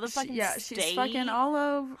the motherfucking state. She's fucking all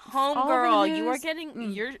over. Homegirl, you are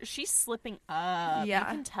getting. She's slipping up. Yeah. You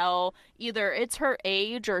can tell either it's her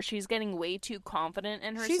age or she's getting way too confident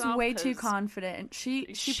in herself. She's way too confident. She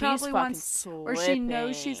probably wants, or she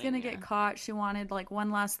knows she's gonna get caught. She wanted like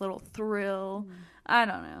one last little thrill. I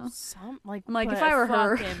don't know. I'm like, if I were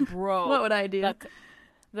her, bro, what would I do?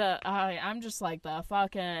 I'm just like, the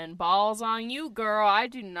fucking balls on you, girl. I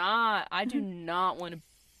do not want to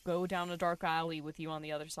go down a dark alley with you on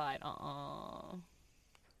the other side.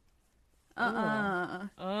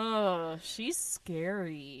 She's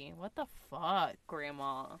scary. What the fuck,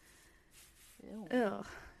 Grandma? Ew. Ugh.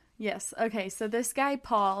 Yes. Okay, so this guy,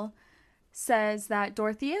 Paul, says that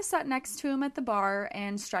Dorothea sat next to him at the bar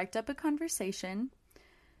and striked up a conversation.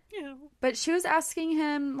 Ew. But she was asking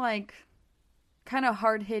him, like, kind of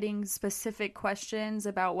hard-hitting specific questions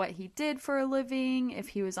about what he did for a living, if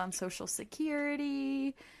he was on Social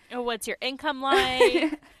Security. Oh, what's your income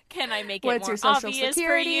like? Can I make it what's more your Social obvious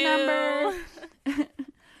Security for you? number?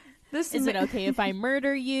 Is it okay if I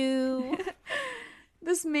murder you?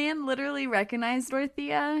 This man literally recognized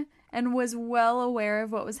Dorothea and was well aware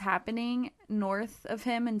of what was happening north of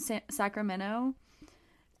him in Sacramento.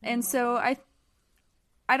 And so I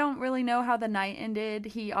don't really know how the night ended.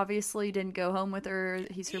 He obviously didn't go home with her.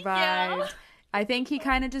 He survived. Yeah. I think he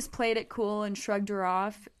kind of just played it cool and shrugged her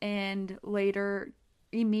off, and later,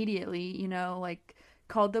 immediately, like,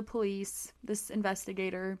 called the police, this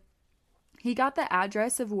investigator. He got the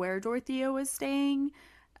address of where Dorothea was staying,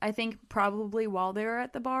 I think probably while they were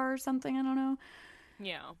at the bar or something, I don't know.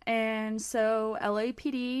 Yeah. And so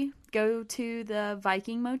LAPD go to the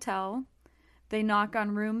Viking Motel. They knock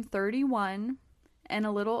on room 31. And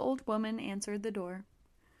a little old woman answered the door.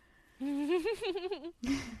 The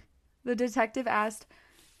detective asked,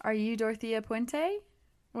 "Are you Dorothea Puente?"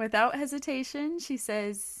 Without hesitation, she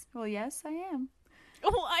says, "Well, yes, I am."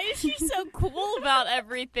 Why is she so cool about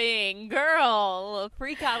everything? Girl,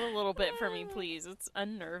 freak out a little bit for me, please. It's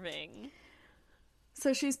unnerving.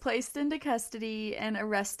 So she's placed into custody and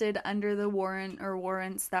arrested under the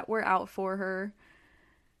warrants that were out for her.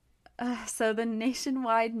 So the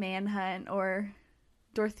nationwide manhunt, or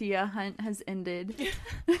Dorothea hunt, has ended.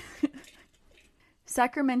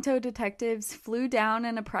 Sacramento detectives flew down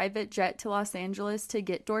in a private jet to Los Angeles to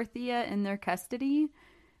get Dorothea in their custody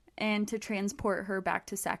and to transport her back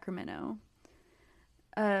to Sacramento.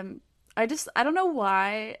 I don't know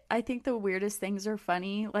why. I think the weirdest things are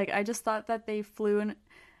funny. Like, I just thought that they flew in...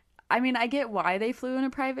 I mean, I get why they flew in a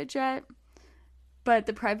private jet, but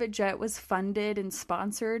the private jet was funded and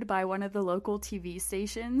sponsored by one of the local TV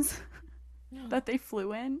stations that they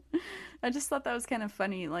flew in. I just thought that was kind of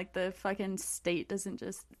funny. Like, the fucking state doesn't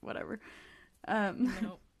just... whatever.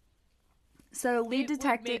 Nope. So, lead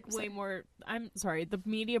detective... way more... I'm sorry, the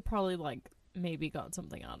media probably, like, maybe got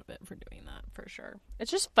something out of it for doing that, for sure.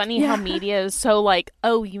 It's just funny how media is so like,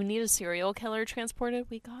 oh, you need a serial killer transported?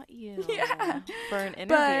 We got you. Yeah. For an interview.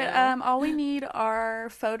 But all we need are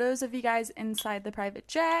photos of you guys inside the private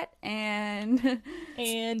jet and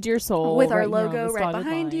your soul with our logo right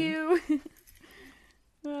behind you.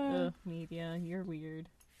 Ugh, media, you're weird.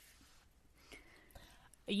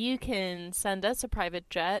 You can send us a private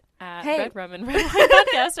jet at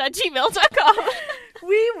redrumandredwinepodcast@gmail.com.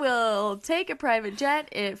 We will take a private jet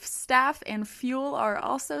if staff and fuel are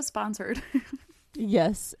also sponsored.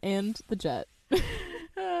 Yes, and the jet.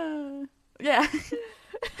 Yeah.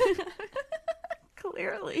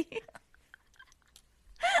 Clearly.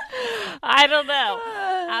 I don't know.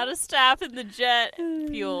 Out of staff in the jet,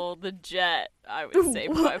 fuel the jet, I would say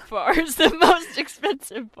by far is the most expensive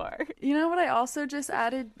mention part. You know what I also just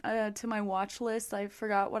added to my watch list? I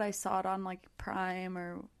forgot what I saw it on, like, Prime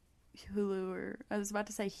or Hulu, or I was about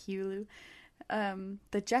to say Hulu.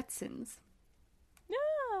 The Jetsons.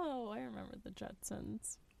 No, I remember the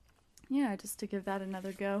Jetsons. Yeah, just to give that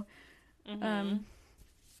another go. Mm-hmm.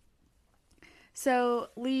 So,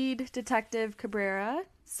 lead detective Cabrera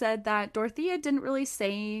said that Dorothea didn't really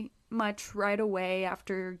say much right away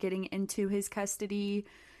after getting into his custody,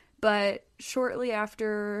 but shortly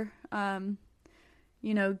after,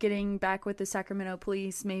 getting back with the Sacramento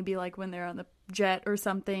police, maybe like when they're on the jet or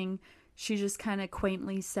something, she just kind of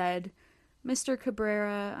quaintly said, "Mr.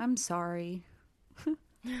 Cabrera, I'm sorry."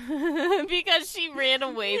 Because she ran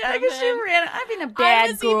away from him. Yeah, because she ran. I mean, a bad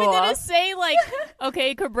I was girl. even gonna say, like,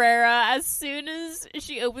 okay, Cabrera, as soon as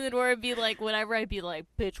she opened the door, I'd be like, whenever I'd be like,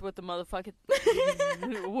 bitch, what the motherfucker,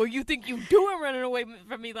 what you think you doing running away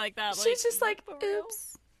from me like that? Like, She's just like,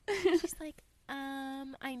 oops. She's like,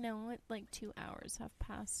 I know it, like, 2 hours have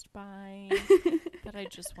passed by, but I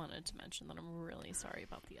just wanted to mention that I'm really sorry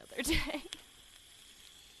about the other day.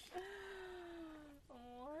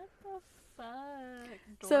 What the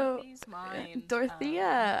fuck? Dorothy's mind. Dorothea,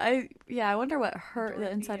 I wonder what the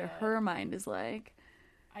inside of her mind is like.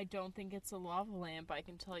 I don't think it's a lava lamp, I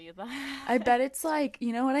can tell you that. I bet it's like,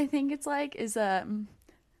 you know what I think it's like is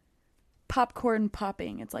popcorn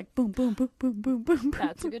popping. It's like boom, boom, boom, boom, boom, boom.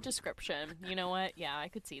 That's a good description. You know what? Yeah, I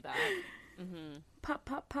could see that. Mm-hmm. Pop,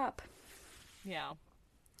 pop, pop. Yeah.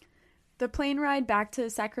 The plane ride back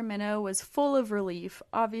to Sacramento was full of relief.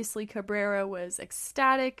 Obviously, Cabrera was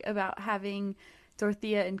ecstatic about having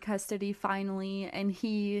Dorothea in custody finally, and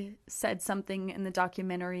he said something in the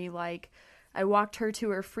documentary like, "I walked her to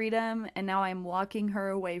her freedom, and now I'm walking her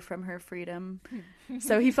away from her freedom."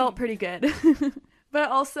 So he felt pretty good.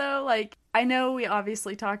 But also, like, I know we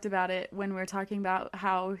obviously talked about it when we were talking about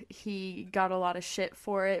how he got a lot of shit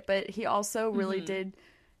for it, but he also really did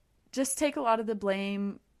just take a lot of the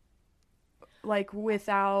blame, like,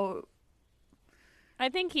 without... I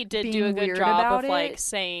think he did do a good job of, like,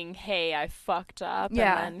 saying, hey, I fucked up,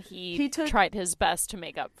 yeah. And then he tried his best to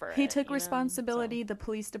make up for it. He took responsibility, the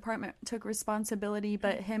police department took responsibility,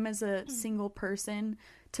 but him as a single person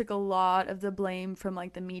took a lot of the blame from,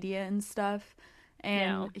 like, the media and stuff,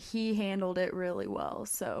 and he handled it really well,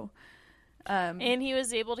 so... and he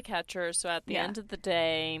was able to catch her, so at the end of the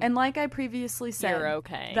day... And like I previously said, you're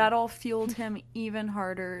okay. That all fueled him even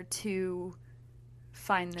harder to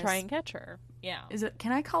find this... Try and catch her. Yeah.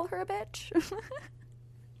 Can I call her a bitch?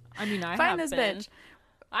 I mean, I find have this been. bitch.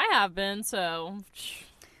 I have been, so...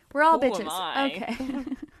 We're all Who bitches. am I?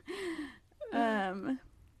 Okay.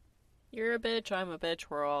 You're a bitch, I'm a bitch,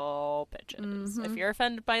 we're all bitches. Mm-hmm. If you're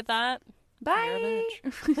offended by that, bye.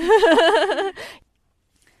 You're a bitch.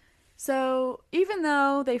 So, even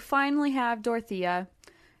though they finally have Dorothea,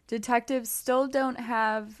 detectives still don't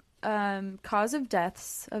have cause of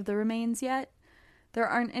deaths of the remains yet. There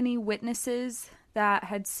aren't any witnesses that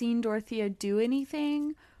had seen Dorothea do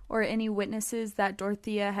anything, or any witnesses that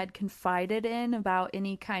Dorothea had confided in about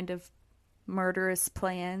any kind of murderous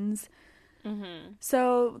plans. Mm-hmm.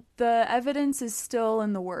 So the evidence is still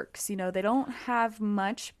in the works. You know, they don't have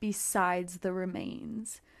much besides the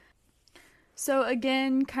remains. So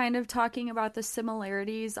again, kind of talking about the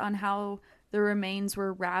similarities on how the remains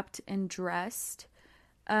were wrapped and dressed.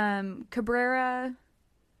 Cabrera,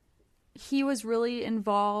 he was really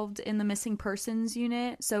involved in the missing persons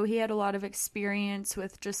unit, so he had a lot of experience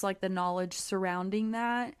with just like the knowledge surrounding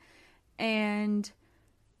that. And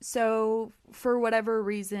so for whatever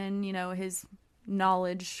reason, you know, his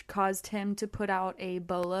knowledge caused him to put out a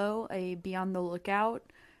BOLO, a be on the lookout,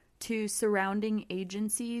 to surrounding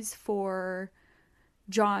agencies for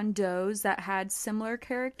John Does that had similar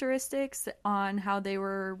characteristics on how they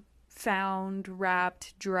were found,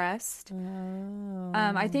 wrapped, dressed. Oh.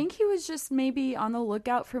 I think he was just maybe on the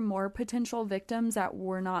lookout for more potential victims that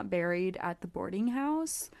were not buried at the boarding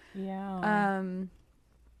house. Yeah.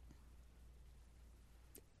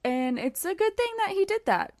 And it's a good thing that he did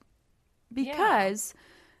that, because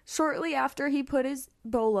shortly after he put his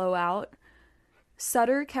BOLO out,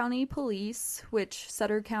 Sutter County Police, which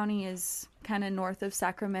Sutter County is kind of north of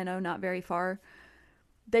Sacramento, not very far,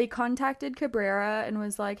 they contacted Cabrera and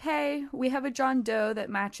was like, hey, we have a John Doe that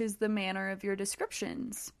matches the manner of your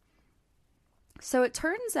descriptions. So it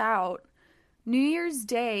turns out, New Year's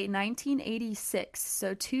Day, 1986,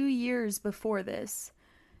 so 2 years before this,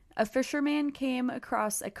 a fisherman came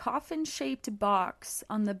across a coffin-shaped box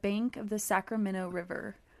on the bank of the Sacramento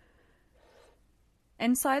River.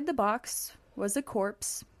 Inside the box was a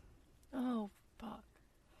corpse. Oh, fuck.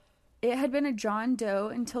 It had been a John Doe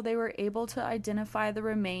until they were able to identify the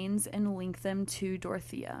remains and link them to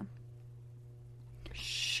Dorothea.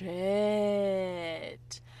 Shit.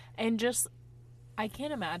 And just, I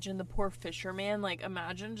can't imagine the poor fisherman. Like,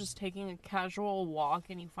 imagine just taking a casual walk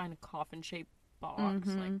and you find a coffin-shaped box.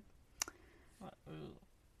 Like, what? Ooh.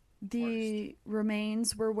 The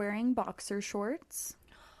remains were wearing boxer shorts.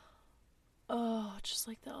 Oh, just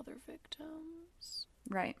like the other victims.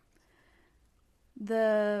 Right.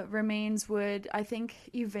 The remains would, I think,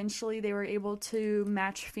 eventually they were able to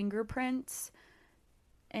match fingerprints,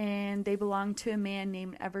 and they belonged to a man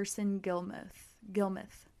named Everson Gilmith.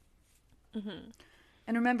 Mm-hmm.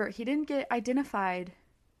 And remember, he didn't get identified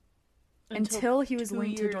until he was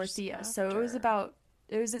linked to Dorothea. After. So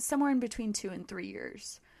it was somewhere in between 2 and 3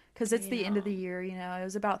 years. Because it's the end of the year, you know. It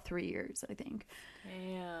was about 3 years, I think.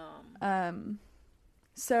 Damn.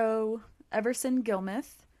 So Everson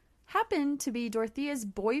Gilmith happened to be Dorothea's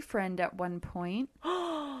boyfriend at one point,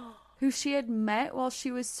 who she had met while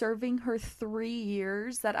she was serving her 3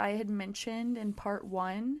 years that I had mentioned in part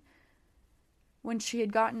 1, when she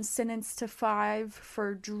had gotten sentenced to 5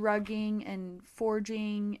 for drugging and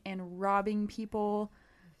forging and robbing people.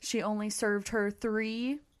 She only served her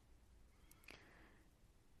 3.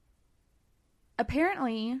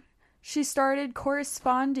 Apparently, she started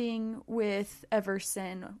corresponding with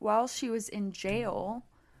Everson while she was in jail.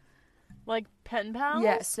 Like pen pals?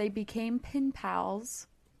 Yes, they became pen pals.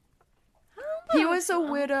 He was a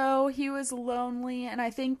widow, he was lonely, and I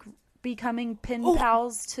think becoming pen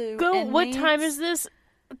pals to inmates. What time is this?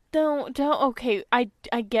 Don't, okay, I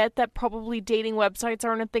get that probably dating websites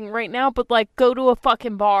aren't a thing right now, but, like, go to a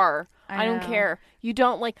fucking bar. I don't care. You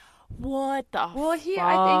don't, like, what the Well, fuck?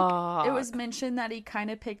 I think it was mentioned that he kind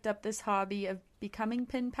of picked up this hobby of becoming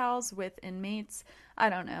pen pals with inmates. I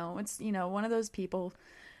don't know. It's, you know, one of those people.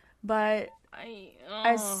 But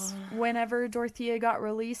as whenever Dorothea got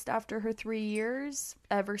released after her 3 years,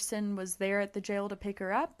 Everson was there at the jail to pick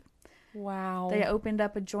her up. Wow. They opened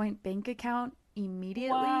up a joint bank account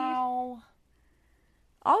immediately. Wow.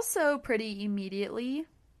 Also, pretty immediately,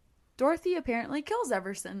 Dorothy apparently kills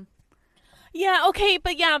Everson. Yeah, okay,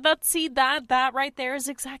 but yeah, that right there is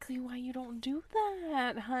exactly why you don't do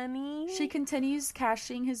that, honey. She continues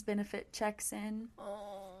cashing his benefit checks in,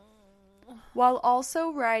 while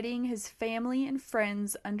also writing his family and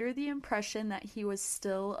friends under the impression that he was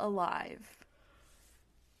still alive.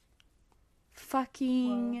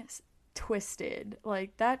 Fucking twisted.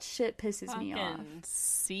 Like, that shit pisses me off.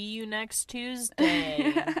 See you next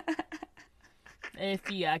Tuesday.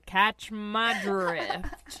 If you catch my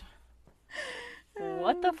drift.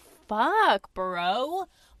 What the fuck, bro?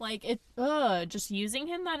 Like, just using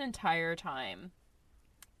him that entire time.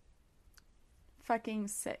 Fucking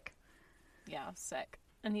sick. Yeah, sick.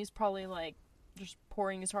 And he's probably, like, just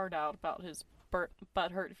pouring his heart out about his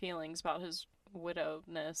butthurt feelings about his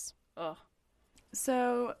widowedness. Ugh.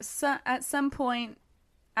 So at some point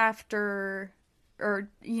after, or,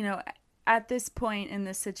 you know, at this point in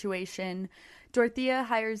this situation, Dorothea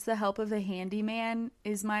hires the help of a handyman,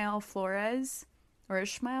 Ishmael Flores,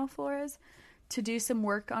 to do some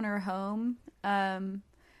work on her home.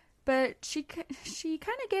 But she kind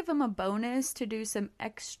of gave him a bonus to do some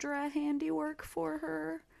extra handiwork for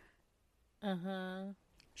her. Uh-huh.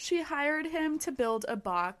 She hired him to build a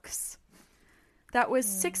box that was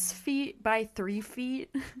 6 feet by 3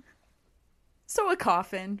 feet. So a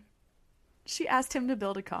coffin. She asked him to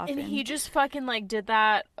build a coffin. And he just fucking, like, did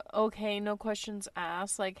that, okay, no questions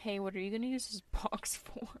asked. Like, hey, what are you going to use this box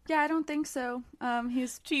for? Yeah, I don't think so.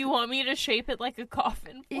 Do you want me to shape it like a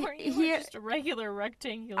coffin for you? Or just a regular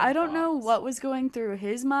rectangular I don't box? know what was going through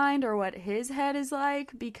his mind or what his head is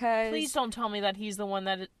like, because... Please don't tell me that he's the one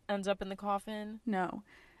that ends up in the coffin. No.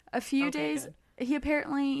 A few days... Good. He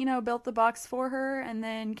apparently, you know, built the box for her and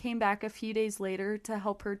then came back a few days later to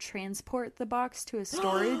help her transport the box to a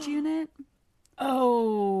storage unit. Oh.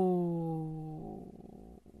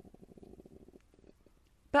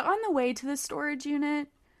 But on the way to the storage unit,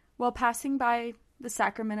 while passing by the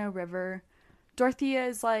Sacramento River, Dorothea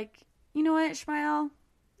is like, you know what, Ishmael?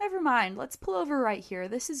 Never mind. Let's pull over right here.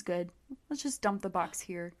 This is good. Let's just dump the box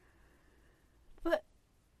here. But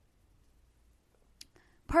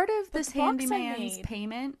part of this handyman's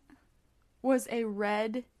payment was a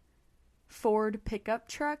red Ford pickup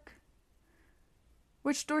truck,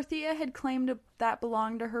 which Dorothea had claimed that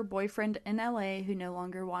belonged to her boyfriend in LA, who no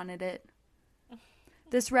longer wanted it.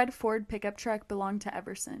 This red Ford pickup truck belonged to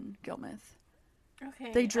Everson Gilmith.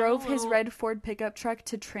 Okay. They drove his red Ford pickup truck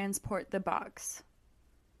to transport the box.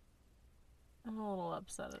 I'm a little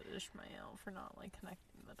upset at Ishmael for not, like,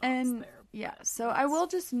 connecting the dots and, there. Yeah, so I will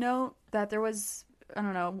just note that there was I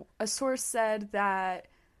don't know, a source said that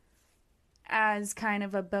as kind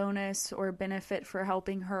of a bonus or benefit for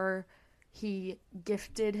helping her, he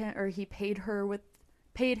gifted him, or he paid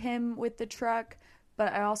him with the truck.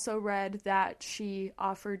 But I also read that she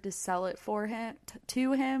offered to sell it for him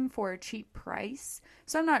to him for a cheap price.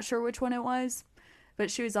 So I'm not sure which one it was, but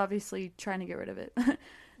she was obviously trying to get rid of it.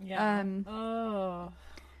 Yeah.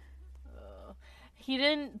 He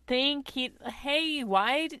didn't think hey,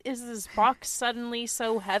 why is this box suddenly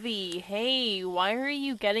so heavy? Hey, why are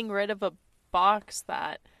you getting rid of a box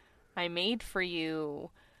that I made for you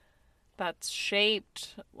that's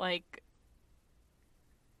shaped like...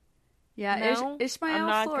 Yeah, No,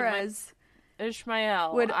 Ishmael Flores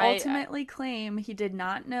Ishmael would ultimately claim he did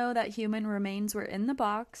not know that human remains were in the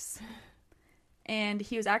box, and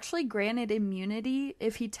he was actually granted immunity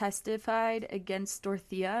if he testified against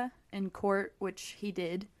Dorothea in court, which he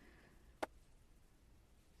did.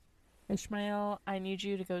 Ishmael, I need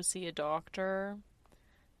you to go see a doctor.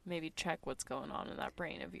 Maybe check what's going on in that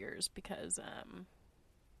brain of yours, because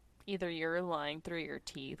either you're lying through your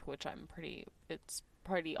teeth, which it's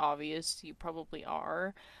pretty obvious you probably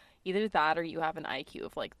are. Either that or you have an IQ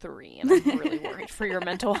of like 3, and I'm really worried for your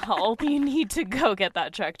mental health. You need to go get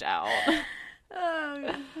that checked out.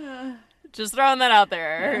 Just throwing that out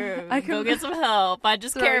there. Go get some help. I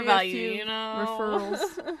just care about you know?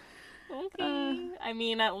 Referrals. Okay. I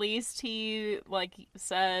mean, at least he, like,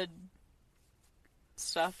 said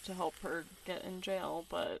stuff to help her get in jail,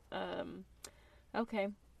 but, okay.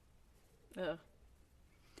 Ugh.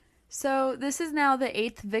 So this is now the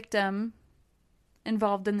 8th victim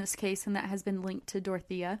involved in this case, and that has been linked to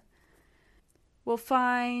Dorothea. We'll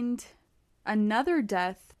find another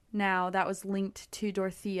death now that was linked to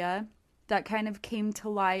Dorothea that kind of came to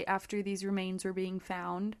light after these remains were being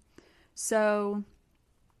found. So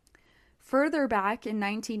further back in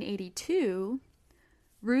 1982,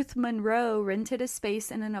 Ruth Monroe rented a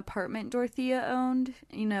space in an apartment Dorothea owned.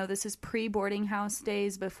 You know, this is pre-boarding house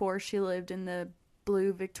days, before she lived in the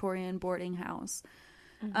blue Victorian boarding house.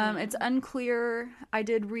 Mm-hmm. It's unclear. I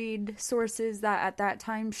did read sources that at that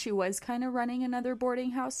time she was kind of running another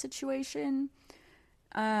boarding house situation.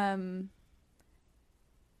 But I'm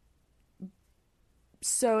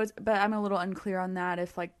a little unclear on that,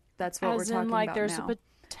 if like that's what we're talking about there's now. A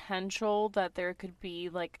potential that there could be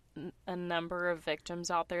like a number of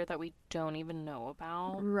victims out there that we don't even know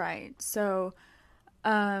about. Right. So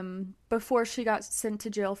before she got sent to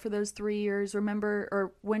jail for those 3 years, remember,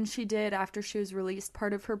 or when she did, after she was released,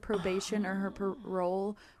 part of her probation or her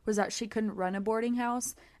parole was that she couldn't run a boarding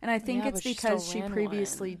house. And I think it's because she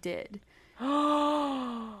previously did.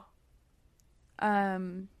 So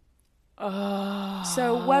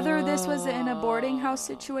whether this was in a boarding house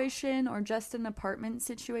situation or just an apartment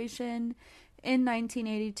situation, in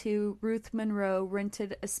 1982, Ruth Monroe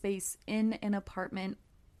rented a space in an apartment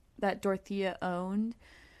that Dorothea owned,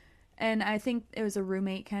 and I think it was a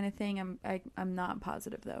roommate kind of thing. I'm not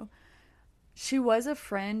positive though. She was a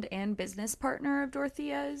friend and business partner of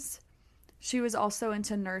Dorothea's. She was also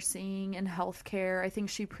into nursing and healthcare. I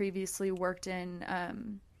think she previously worked in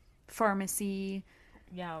pharmacy.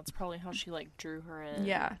 Yeah, that's probably how she like drew her in.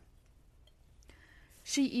 Yeah.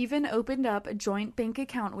 She even opened up a joint bank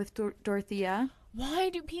account with Dorothea. Why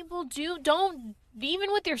do people don't,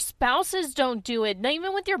 even with your spouses, don't do it. Not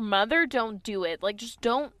even with your mother, don't do it. Like, just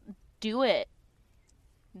don't do it.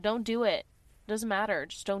 Don't do it. Doesn't matter.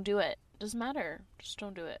 Just don't do it. Doesn't matter. Just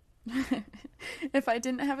don't do it. If I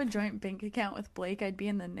didn't have a joint bank account with Blake, I'd be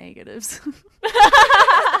in the negatives.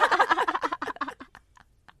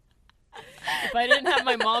 If I didn't have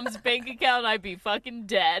my mom's bank account, I'd be fucking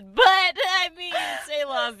dead. But, I mean, c'est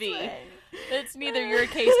la vie. It's neither your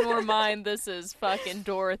case nor mine. This is fucking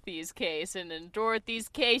Dorothy's case. And in Dorothy's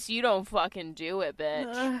case, you don't fucking do it,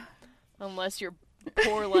 bitch. Unless you're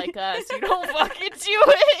poor like us. You don't fucking do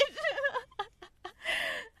it.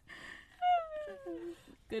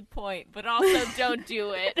 Good point. But also, don't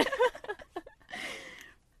do it.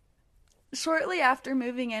 Shortly after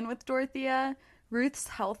moving in with Dorothea, Ruth's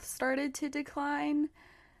health started to decline.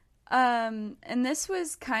 And this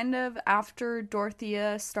was kind of after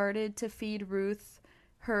Dorothea started to feed Ruth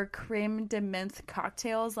her creme de menthe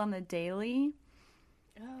cocktails on the daily.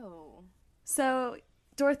 Oh. So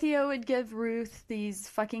Dorothea would give Ruth these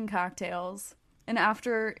fucking cocktails. And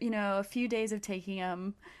after, a few days of taking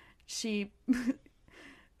them, she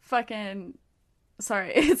fucking...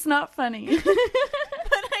 Sorry, it's not funny. But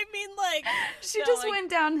I mean, like... She just went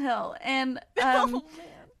downhill. And oh, man.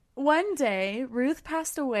 One day, Ruth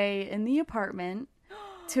passed away in the apartment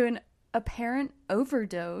to an apparent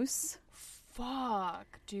overdose.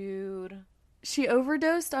 Fuck, dude. She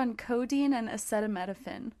overdosed on codeine and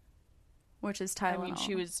acetaminophen, which is Tylenol. I mean,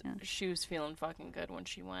 she was feeling fucking good when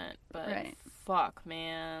she went, but Right. fuck,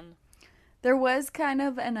 man. There was kind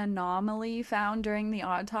of an anomaly found during the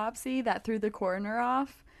autopsy that threw the coroner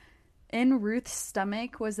off. In Ruth's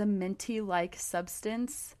stomach was a minty-like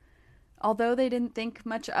substance, although they didn't think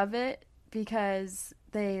much of it because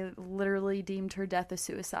they literally deemed her death a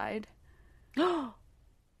suicide.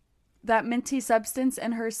 That minty substance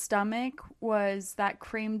in her stomach was that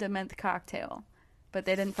creme de menthe cocktail, but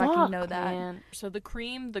they didn't fucking know that. Man. So the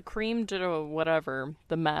cream did whatever,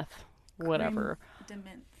 the meth, whatever. Creme de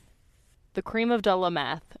menthe. The cream of de la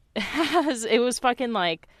meth it was fucking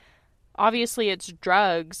like, obviously it's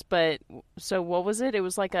drugs, but so what was it? It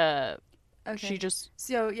was like a, Okay. she just,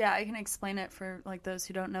 So yeah, I can explain it for like those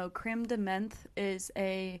who don't know. Creme de menthe is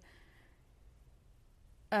a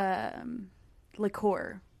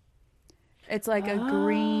liqueur. It's like a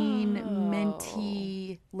green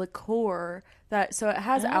minty liqueur that, so it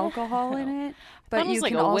has alcohol in it, but that was you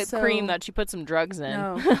like can a also whipped cream that she put some drugs in.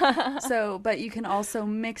 no. So, but you can also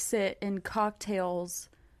mix it in cocktails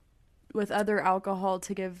with other alcohol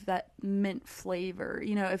to give that mint flavor.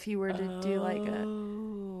 You know, if you were to do like a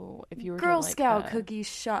if you were Girl to like Scout cookie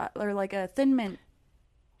shot or like a Thin Mint.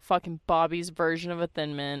 fucking Bobby's version of a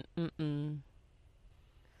Thin Mint.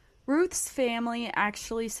 Ruth's family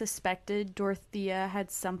actually suspected Dorothea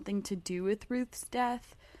had something to do with Ruth's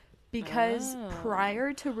death because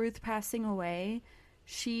prior to Ruth passing away,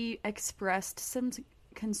 she expressed some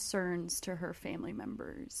concerns to her family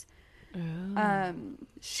members.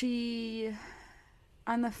 She,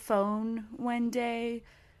 on the phone one day,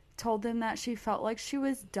 told them that she felt like she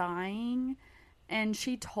was dying, and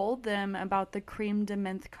she told them about the creme de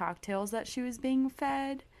menthe cocktails that she was being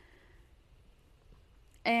fed.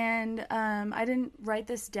 And I didn't write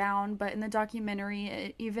this down, but in the documentary,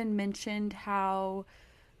 it even mentioned how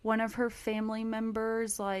one of her family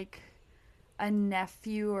members, like a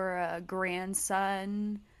nephew or a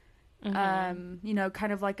grandson, you know,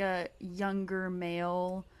 kind of like a younger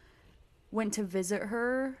male, went to visit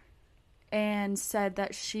her and said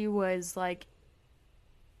that she was like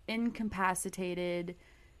incapacitated,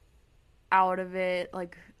 out of it,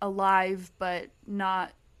 like alive but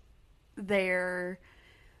not there.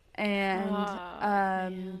 And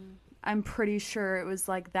I'm pretty sure it was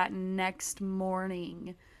like that next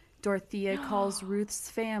morning Dorothea calls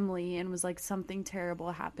Ruth's family and was like, something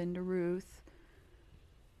terrible happened to Ruth.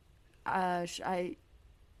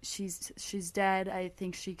 She's dead. I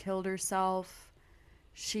think she killed herself.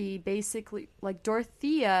 She basically, like,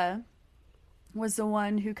 Dorothea was the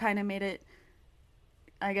one who kind of made it,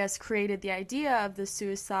 I guess, created the idea of the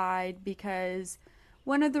suicide, because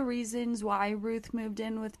one of the reasons why Ruth moved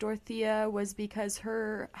in with Dorothea was because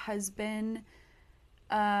her husband,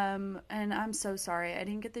 and I'm so sorry, I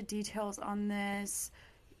didn't get the details on this.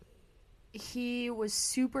 He was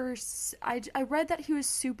super, I read that he was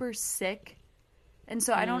super sick. And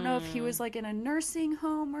so I don't know if he was like in a nursing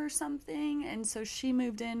home or something. And so she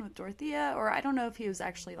moved in with Dorothea, or I don't know if he was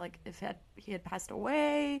actually like, if he had passed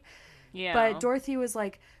away. Yeah. But Dorothy was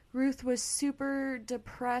like, Ruth was super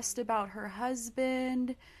depressed about her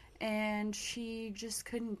husband and she just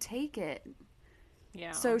couldn't take it.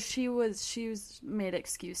 Yeah. So she made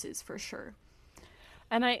excuses for sure.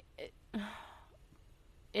 And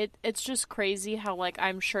it's just crazy how, like,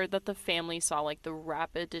 I'm sure that the family saw like the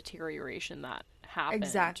rapid deterioration that happened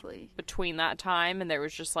exactly between that time, and there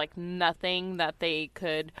was just like nothing that they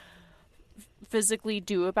could physically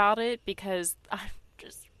do about it, because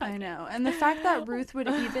I know. And the fact that Ruth would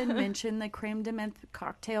even mention the creme de menthe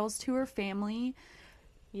cocktails to her family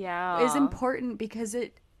is important, because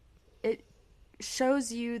it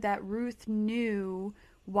shows you that Ruth knew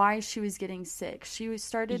why she was getting sick. She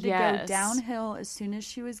started to go downhill as soon as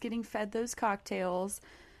she was getting fed those cocktails,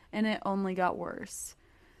 and it only got worse.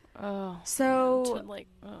 At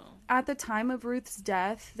the time of Ruth's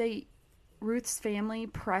death, Ruth's family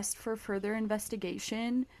pressed for further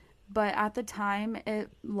investigation, but at the time it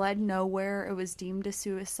led nowhere. It was deemed a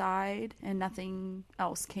suicide and nothing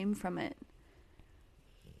else came from it.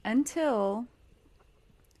 Until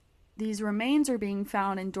these remains are being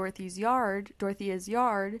found in Dorothea's yard.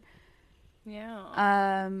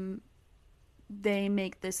 Yeah. They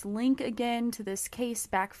make this link again to this case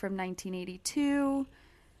back from 1982,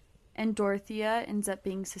 and Dorothea ends up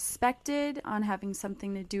being suspected on having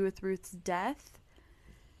something to do with Ruth's death,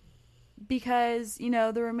 because, you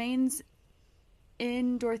know, the remains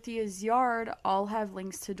in Dorothea's yard all have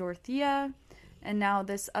links to Dorothea, and now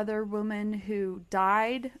this other woman who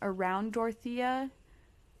died around Dorothea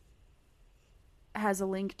has a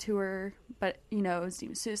link to her, but it was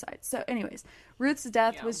deemed suicide. So anyways, Ruth's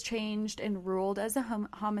death was changed and ruled as a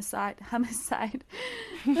homicide.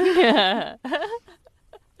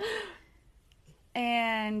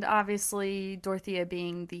 And obviously Dorothea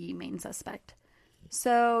being the main suspect.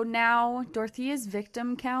 So now Dorothea's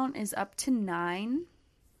victim count is up to 9.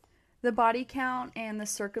 The body count and the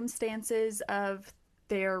circumstances of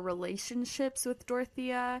their relationships with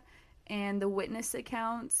Dorothea and the witness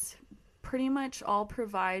accounts pretty much all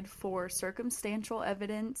provide for circumstantial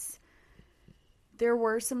evidence. There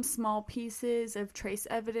were some small pieces of trace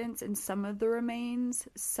evidence in some of the remains,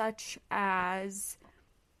 such as,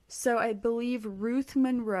 so I believe Ruth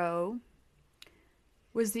Monroe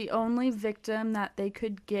was the only victim that they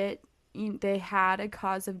could get, they had a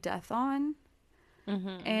cause of death on.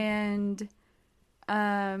 Mm-hmm. And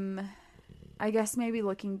I guess maybe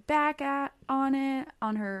looking back on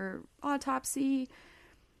her autopsy,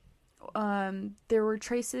 there were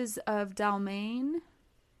traces of Dalmane,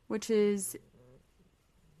 which is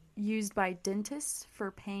used by dentists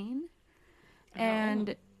for pain. Oh.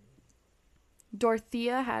 And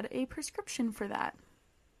Dorothea had a prescription for that.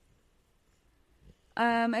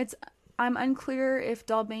 I'm unclear if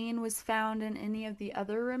Dalmane was found in any of the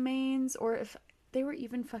other remains or if they were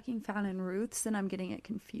even fucking found in Ruth's, and I'm getting it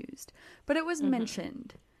confused. But it was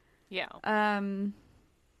mentioned. Yeah.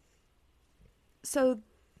 So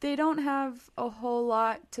they don't have a whole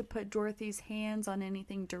lot to put Dorothy's hands on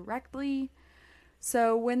anything directly.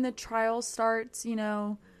 So when the trial starts,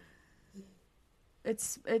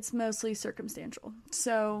 it's mostly circumstantial.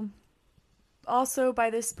 So also by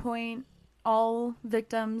this point, all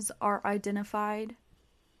victims are identified.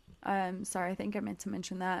 Sorry, I think I meant to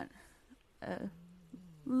mention that a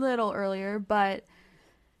little earlier, but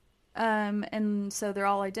and so they're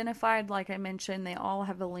all identified. Like I mentioned, they all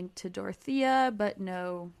have a link to Dorothea, but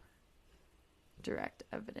no direct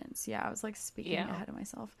evidence. Yeah, I was like speaking ahead of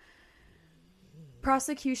myself.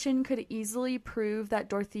 Prosecution could easily prove that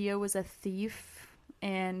Dorothea was a thief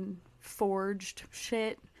and forged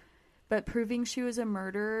shit, but proving she was a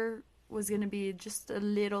murderer was going to be just a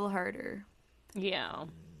little harder. Yeah.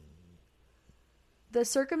 The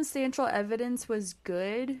circumstantial evidence was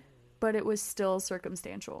good, but it was still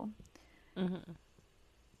circumstantial. Mm-hmm.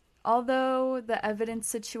 Although the evidence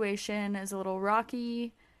situation is a little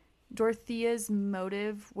rocky, Dorothea's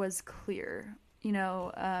motive was clear.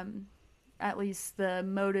 At least the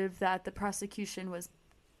motive that the prosecution was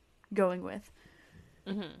going with.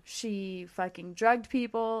 Mm-hmm. She fucking drugged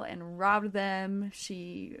people and robbed them.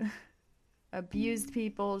 She abused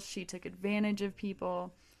people. She took advantage of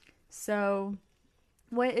people. So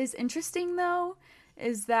what is interesting, though,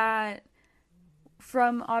 is that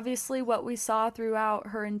from obviously what we saw throughout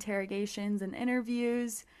her interrogations and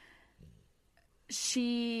interviews,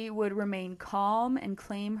 she would remain calm and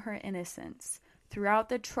claim her innocence. Throughout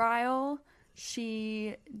the trial,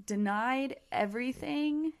 she denied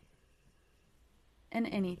everything and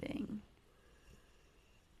anything.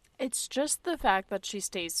 It's just the fact that she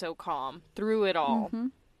stays so calm through it all. Mm-hmm.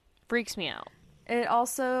 Freaks me out. It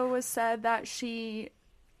also was said that she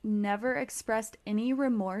never expressed any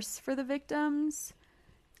remorse for the victims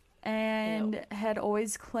and had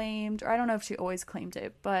always claimed, or I don't know if she always claimed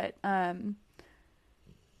it, but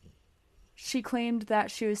she claimed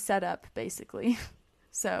that she was set up, basically.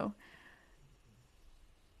 So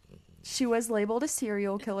she was labeled a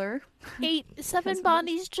serial killer. 7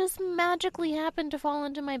 bodies just magically happened to fall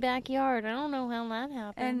into my backyard. I don't know how that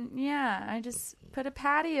happened. And yeah, I just put a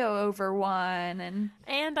patio over one,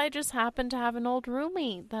 and I just happened to have an old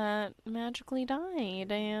roommate that magically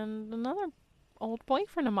died, and another old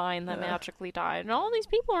boyfriend of mine that magically died, and all these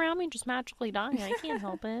people around me just magically dying. I can't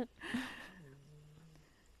help it.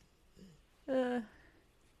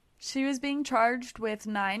 She was being charged with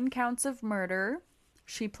 9 counts of murder.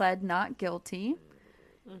 She pled not guilty.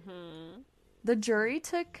 Mm-hmm. The jury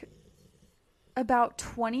took about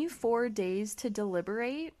 24 days to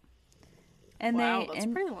deliberate. And wow, that's a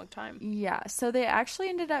pretty long time. Yeah, so they actually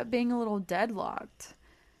ended up being a little deadlocked.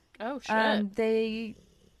 Oh, shit. They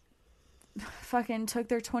fucking took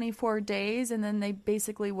their 24 days, and then they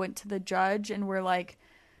basically went to the judge and were like,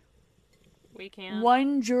 we can't.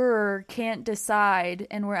 One juror can't decide,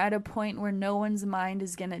 and we're at a point where no one's mind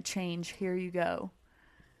is going to change. Here you go.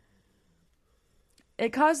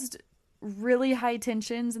 It caused really high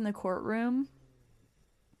tensions in the courtroom.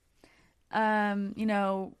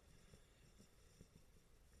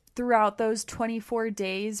 Throughout those 24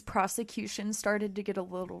 days, prosecution started to get a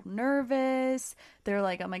little nervous. They're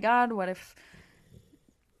like, oh my God, what if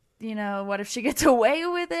what if she gets away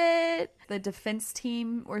with it? The defense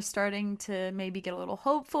team were starting to maybe get a little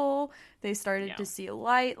hopeful. They started to see a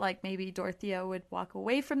light, like maybe Dorothea would walk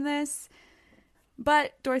away from this.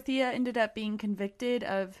 But Dorothea ended up being convicted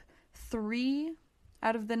of 3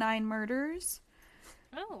 out of the 9 murders.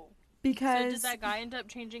 Oh. Because... So did that guy end up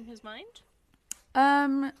changing his mind?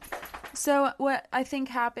 So what I think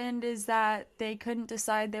happened is that they couldn't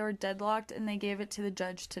decide, they were deadlocked, and they gave it to the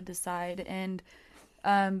judge to decide. And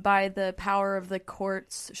by the power of the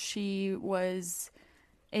courts, she was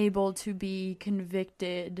able to be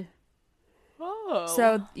convicted. Oh.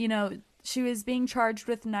 So, she was being charged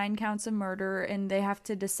with 9 counts of murder, and they have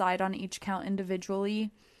to decide on each count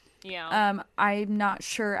individually. Yeah. I'm not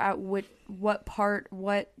sure at what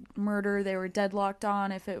murder they were deadlocked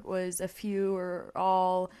on, if it was a few or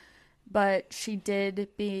all, but she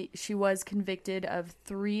was convicted of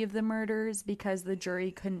 3 of the murders because the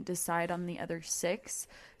jury couldn't decide on the other 6.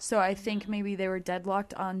 So I think maybe they were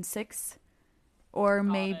deadlocked on 6, or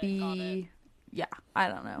Got maybe, yeah, I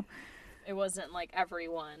don't know. It wasn't like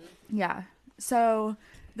everyone. Yeah. So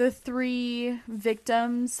the 3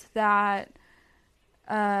 victims that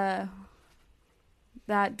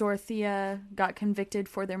Dorothea got convicted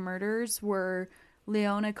for their murders were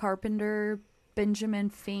Leona Carpenter, Benjamin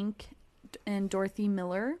Fink, and Dorothy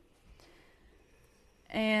Miller.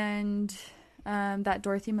 And that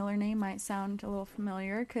Dorothy Miller name might sound a little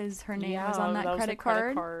familiar because her name was on that credit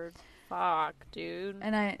card. Fuck, dude.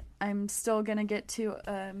 And I'm still going to get to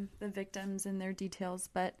the victims and their details,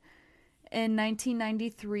 but in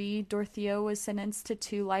 1993, Dorothea was sentenced to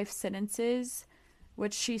 2 life sentences,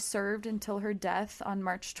 which she served until her death on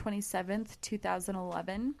March 27th,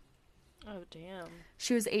 2011. Oh, damn.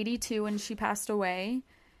 She was 82 when she passed away,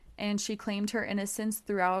 and she claimed her innocence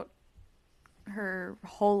throughout her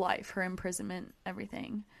whole life, her imprisonment,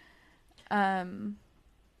 everything.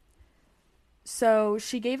 So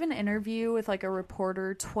she gave an interview with like a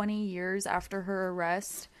reporter 20 years after her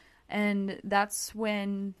arrest, and that's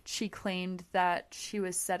when she claimed that she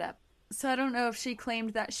was set up. So I don't know if she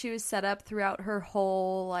claimed that she was set up throughout her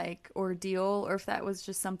whole like ordeal, or if that was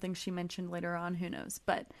just something she mentioned later on, who knows.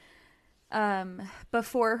 But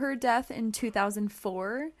before her death in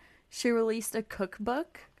 2004, she released a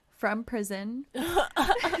cookbook from prison.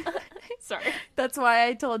 Sorry. That's why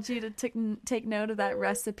I told you to take note of that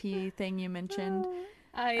recipe thing you mentioned.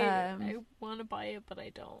 I want to buy it, but I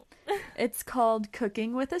don't. It's called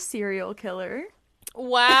Cooking with a Serial Killer.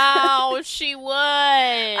 Wow, she would.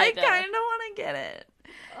 I kind of want to get it.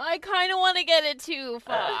 I kind of want to get it too.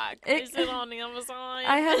 Fuck. Is it on Amazon?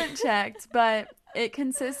 I haven't checked, but it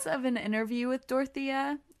consists of an interview with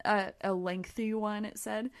Dorothea, a lengthy one, it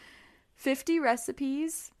said, 50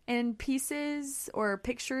 recipes, and pieces or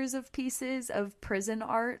pictures of pieces of prison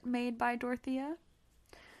art made by Dorothea.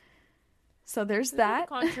 So there's that.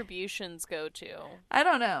 Who do contributions go to? I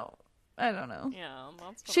don't know. Yeah,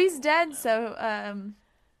 that's what She's I dead, know. so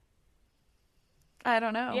I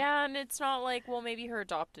don't know. Yeah, and it's not like, well, maybe her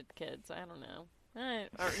adopted kids. I don't know.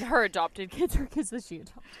 Or her adopted kids or kids that she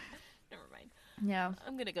adopted. Never mind. Yeah.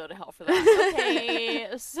 I'm gonna go to hell for that. Okay.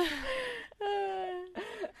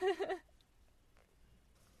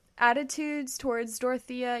 Attitudes towards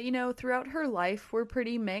Dorothea, throughout her life were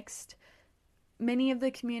pretty mixed. Many of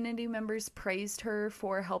the community members praised her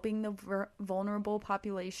for helping the vulnerable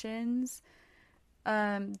populations.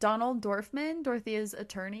 Donald Dorfman, Dorothea's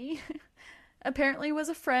attorney, apparently was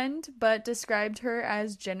a friend, but described her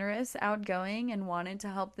as generous, outgoing, and wanted to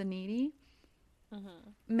help the needy. Mm-hmm.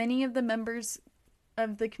 Many of the members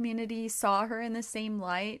of the community saw her in the same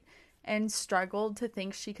light and struggled to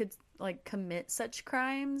think she could commit such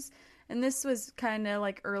crimes. And this was kind of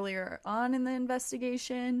earlier on in the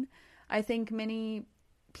investigation. I think many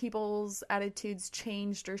people's attitudes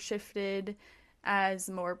changed or shifted as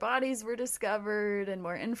more bodies were discovered and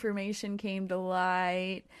more information came to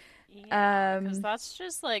light. Yeah, because that's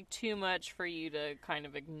just too much for you to kind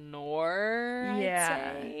of ignore.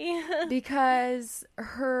 Yeah, I'd say. Because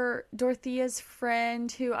Dorothea's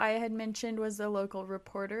friend, who I had mentioned, was a local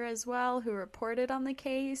reporter as well, who reported on the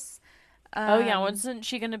case. Oh yeah, wasn't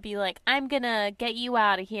she gonna be like, I'm gonna get you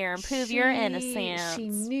out of here and prove your innocence? She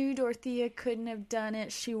knew Dorothea couldn't have done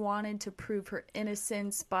it. She wanted to prove her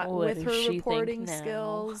innocence, but with her reporting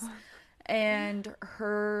skills and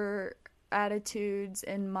her attitudes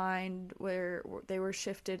in mind, they were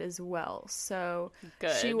shifted as well. So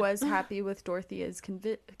good. She was happy with Dorothea's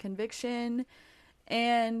conviction,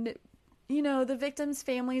 and the victims'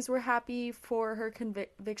 families were happy for her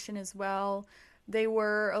conviction as well. They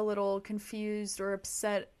were a little confused or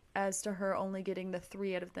upset as to her only getting the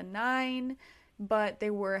 3 out of the 9, but they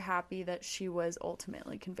were happy that she was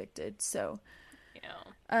ultimately convicted. So,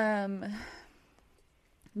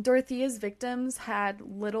 Dorothea's victims had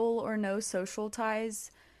little or no social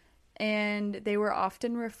ties, and they were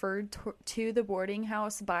often referred to the boarding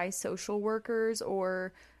house by social workers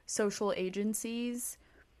or social agencies.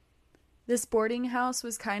 This boarding house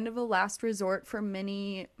was kind of a last resort for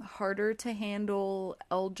many harder to handle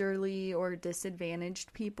elderly or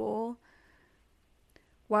disadvantaged people.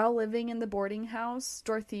 While living in the boarding house,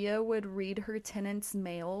 Dorothea would read her tenants'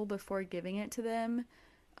 mail before giving it to them.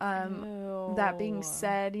 That being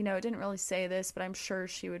said, it didn't really say this, but I'm sure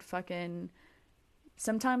she would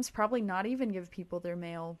sometimes probably not even give people their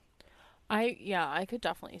mail. I could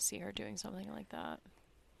definitely see her doing something like that.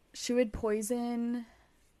 She would poison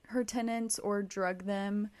her tenants or drug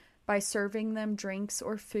them by serving them drinks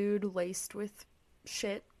or food laced with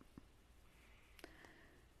shit.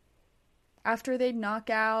 After they'd knock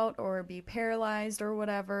out or be paralyzed or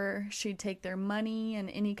whatever, she'd take their money and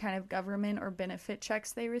any kind of government or benefit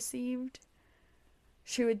checks they received.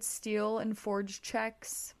 She would steal and forge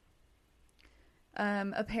checks.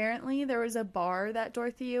 Apparently, there was a bar that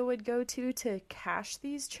Dorothea would go to cash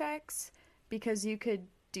these checks because you could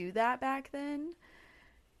do that back then.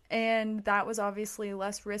 And that was obviously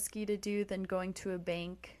less risky to do than going to a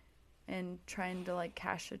bank and trying to,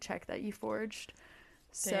 cash a check that you forged.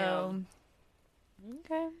 Damn. So,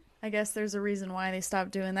 okay. I guess there's a reason why they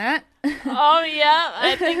stopped doing that. Oh, yeah,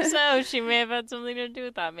 I think so. She may have had something to do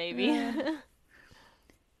with that, maybe. Yeah.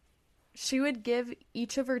 She would give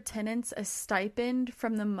each of her tenants a stipend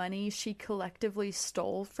from the money she collectively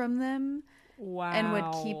stole from them. Wow. And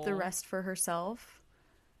would keep the rest for herself.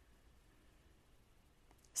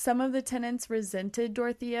 Some of the tenants resented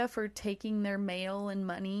Dorothea for taking their mail and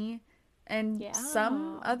money, and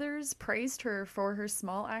some others praised her for her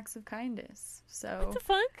small acts of kindness. So what the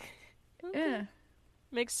fuck? Okay. Yeah.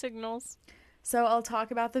 Mixed signals. So I'll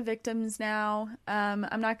talk about the victims now. I'm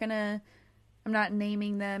not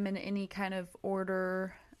naming them in any kind of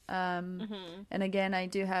order. And again, I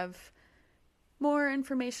do have more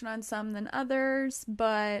information on some than others,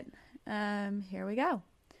 but here we go.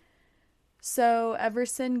 So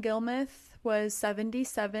Everson Gilmuth was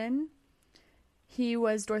 77. He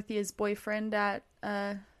was Dorothea's boyfriend at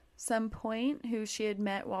some point, who she had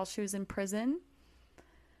met while she was in prison.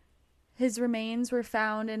 His remains were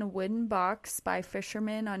found in a wooden box by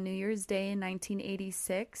fishermen on New Year's Day in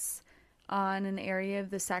 1986 on an area of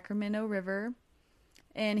the Sacramento River,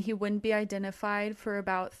 and he wouldn't be identified for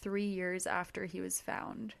about 3 years after he was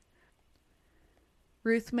found.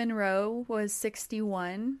 Ruth Monroe was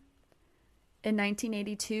 61. In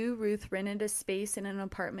 1982, Ruth rented a space in an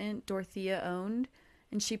apartment Dorothea owned,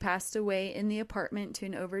 and she passed away in the apartment to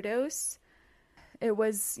an overdose. It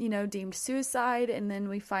was, deemed suicide, and then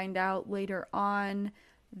we find out later on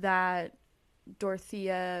that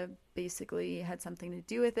Dorothea basically had something to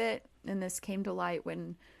do with it, and this came to light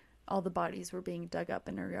when all the bodies were being dug up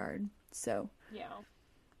in her yard. So,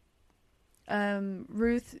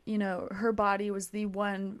 Ruth, her body was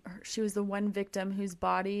she was the one victim whose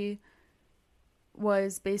body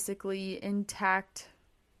was basically intact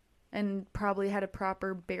and probably had a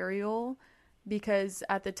proper burial, because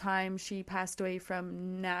at the time she passed away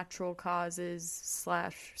from natural causes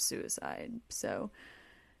 / suicide. So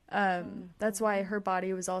that's why her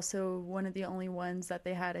body was also one of the only ones that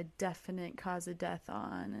they had a definite cause of death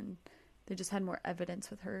on, and they just had more evidence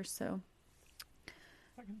with her. So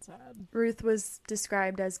fucking sad. Ruth was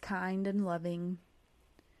described as kind and loving.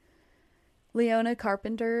 Leona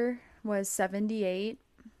Carpenter was 78.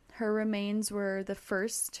 Her remains were the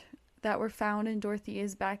first that were found in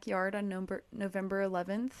Dorothea's backyard on November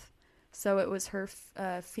 11th. So it was her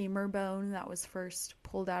femur bone that was first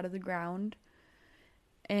pulled out of the ground.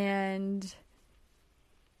 And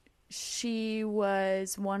she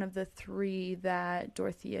was one of the 3 that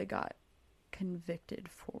Dorothea got convicted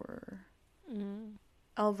for.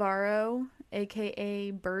 Alvaro,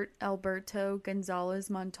 a.k.a. Bert Alberto Gonzalez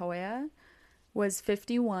Montoya, was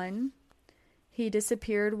 51. He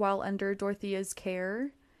disappeared while under Dorothea's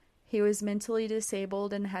care. He was mentally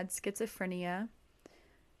disabled and had schizophrenia.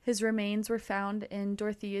 His remains were found in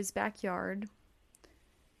Dorothea's backyard.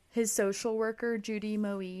 His social worker, Judy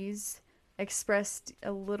Moise, expressed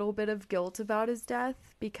a little bit of guilt about his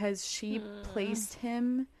death because she placed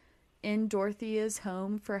him in Dorothea's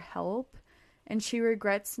home for help, and she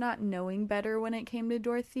regrets not knowing better when it came to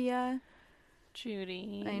Dorothea.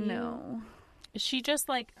 Judy. I know. She just,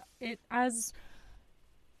 it as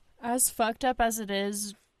fucked up as it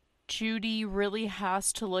is, Judy really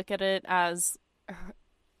has to look at it as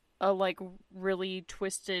a, really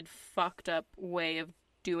twisted, fucked up way of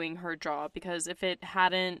doing her job, because if it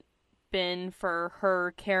hadn't been for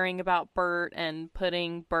her caring about Bert and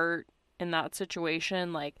putting Bert in that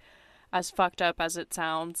situation, like, as fucked up as it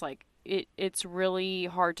sounds, like, it's really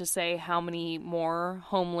hard to say how many more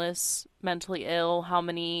homeless, mentally ill, how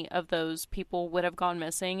many of those people would have gone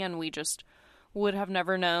missing, and we just would have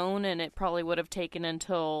never known, and it probably would have taken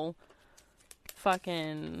until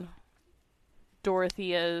fucking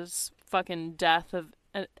Dorothea's fucking death of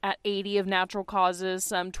at 80 of natural causes,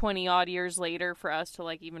 some 20 odd years later, for us to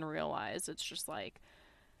like even realize. It's just like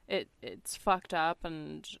it's fucked up,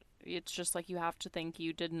 and it's just like you have to think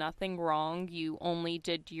you did nothing wrong, you only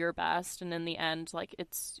did your best, and in the end, like,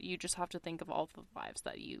 it's, you just have to think of all the lives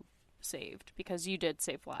that you saved, because you did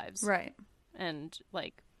save lives, Right. and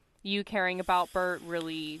like, you caring about Bert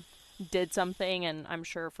really did something, and I'm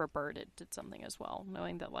sure for Bert it did something as well,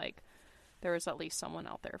 knowing that like there was at least someone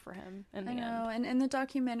out there for him in the end. And in the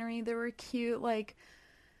documentary there were cute like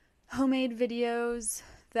homemade videos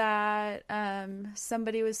that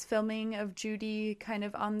somebody was filming of Judy kind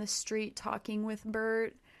of on the street talking with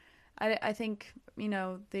Bert. I think, you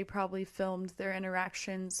know, they probably filmed their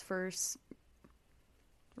interactions for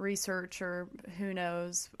research or who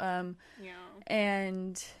knows.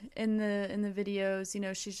 And in the videos, you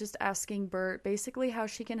know, she's just asking Bert basically how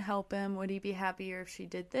she can help him. Would he be happier if she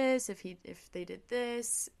did this? If they did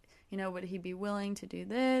this? You know, would he be willing to do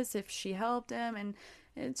this if she helped him? And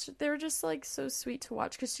they're just like so sweet to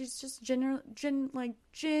watch, because she's just genuinely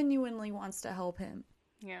wants to help him.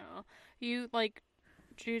 Yeah, you like,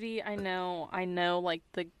 Judy, I know like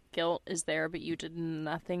the guilt is there, but you did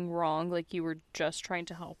nothing wrong. Like, you were just trying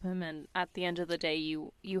to help him, and at the end of the day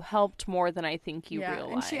you helped more than I think you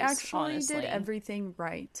realized. And she actually honestly did everything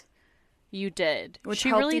right. You did. Which she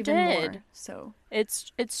helped really even did. More, so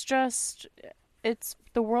it's just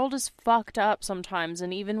the world is fucked up sometimes,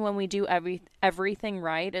 and even when we do everything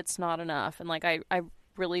right, it's not enough. And like, I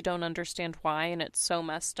really don't understand why, and it's so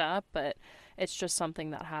messed up, but it's just something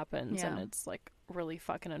that happens, and it's like really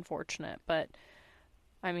fucking unfortunate. But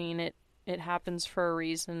I mean, it happens for a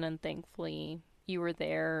reason, and thankfully you were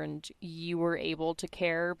there and you were able to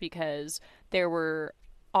care, because there were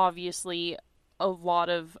obviously a lot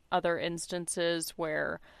of other instances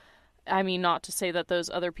where, I mean, not to say that those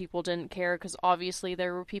other people didn't care, because obviously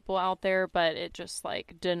there were people out there, but it just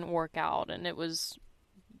like didn't work out, and it was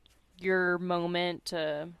your moment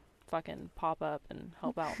to fucking pop up and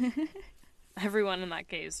help out. Everyone in that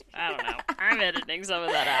case. I don't know. I'm editing some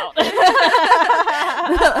of that out.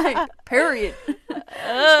 Like, period.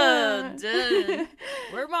 Oh, dude.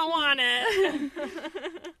 Where my wine at?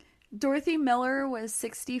 Dorothy Miller was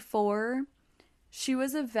 64. She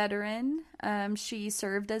was a veteran. She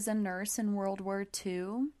served as a nurse in World War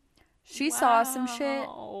II. She saw some shit.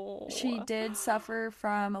 She did suffer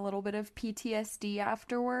from a little bit of PTSD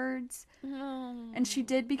afterwards. And she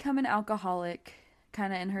did become an alcoholic,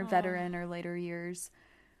 kind of in her veteran or later years.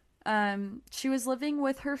 She was living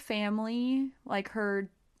with her family, like her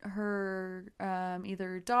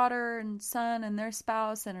either daughter and son and their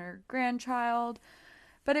spouse and her grandchild.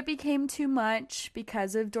 But it became too much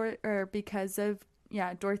because of Dorothy's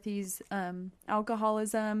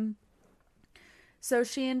alcoholism. So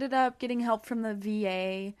she ended up getting help from the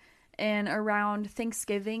VA, and around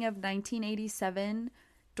Thanksgiving of 1987,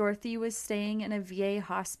 Dorothy was staying in a VA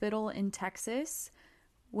hospital in Texas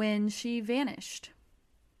when she vanished.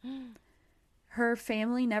 Her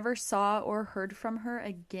family never saw or heard from her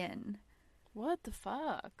again. What the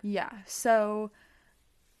fuck? Yeah, so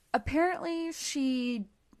apparently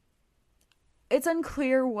it's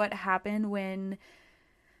unclear what happened when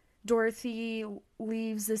Dorothy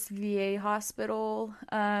leaves this VA hospital.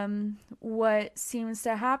 What seems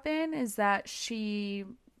to happen is that she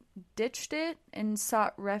ditched it and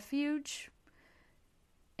sought refuge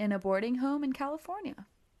in a boarding home in California.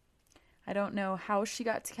 I don't know how she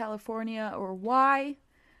got to California or why.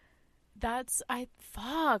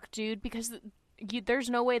 Fuck, dude, because there's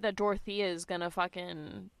no way that Dorothea is gonna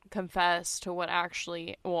fucking confess to what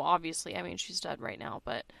actually, well, obviously, I mean, she's dead right now,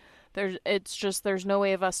 but there's no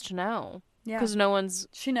way of us to know. Yeah. Because no one's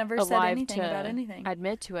She never said anything about anything.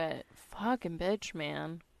 Admit to it. Fucking bitch,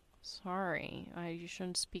 man. Sorry. You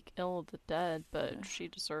shouldn't speak ill of the dead, but she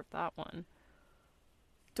deserved that one.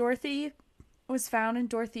 Dorothy was found in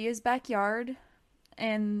Dorothea's backyard,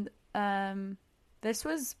 and this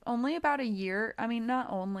was only about a year. I mean, not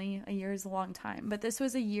only a year is a long time, but this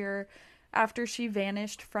was a year after she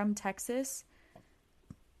vanished from Texas,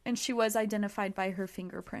 and she was identified by her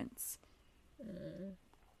fingerprints.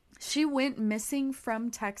 She went missing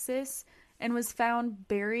from Texas and was found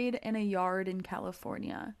buried in a yard in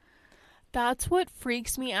California. That's what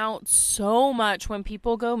freaks me out so much when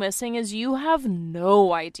people go missing is you have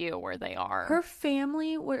no idea where they are. Her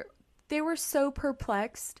family they were so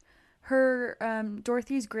perplexed. Her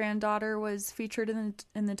Dorothy's granddaughter was featured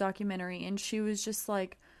in the documentary, and she was just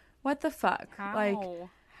like, "What the fuck? How? Like,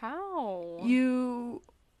 how?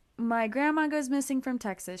 My grandma goes missing from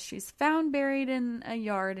Texas. She's found buried in a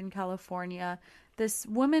yard in California. This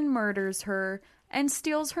woman murders her and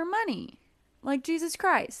steals her money. Like, Jesus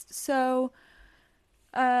Christ." So,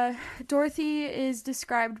 Dorothy is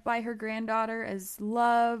described by her granddaughter as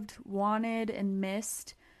loved, wanted, and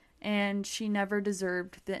missed. And she never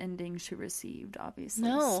deserved the ending she received, obviously.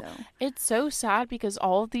 No, so. it's so sad because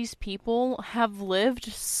all of these people have lived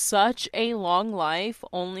such a long life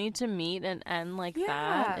only to meet an end like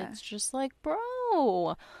that. It's just like,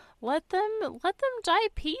 bro, let them die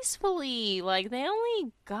peacefully. Like, they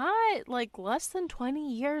only got like less than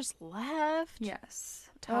 20 years left.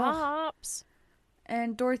 Yes. Tops.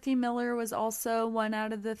 And Dorothy Miller was also one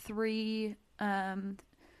out of the 3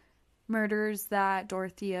 murders that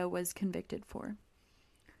Dorothea was convicted for.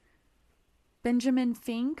 Benjamin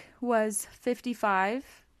Fink was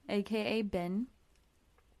 55, aka Ben.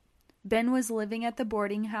 Ben was living at the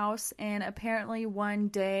boarding house, and apparently one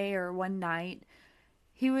day or one night,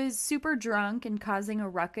 he was super drunk and causing a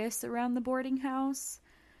ruckus around the boarding house.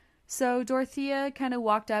 So Dorothea kind of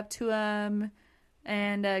walked up to him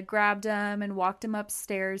and grabbed him and walked him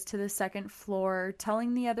upstairs to the 2nd floor,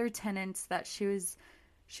 telling the other tenants that she was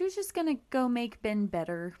just gonna go make Ben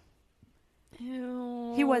better.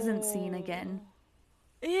 Ew. He wasn't seen again.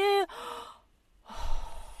 Ew.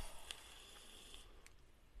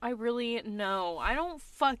 I really, no. I don't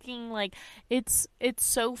fucking, like, it's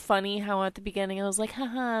so funny how at the beginning I was like,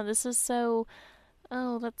 haha, this is so,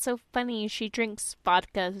 oh, that's so funny. She drinks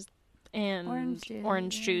vodka and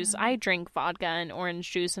orange juice. I drink vodka and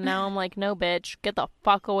orange juice, and now I'm like, no, bitch, get the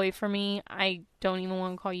fuck away from me. I don't even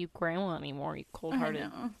want to call you grandma anymore, you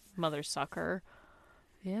cold-hearted mother sucker.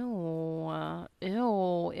 Ew.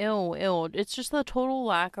 Ew. It's just the total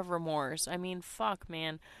lack of remorse. I mean, fuck,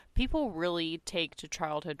 man. People really take to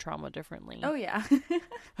childhood trauma differently. Oh, yeah.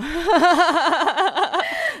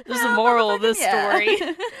 There's a moral of this story.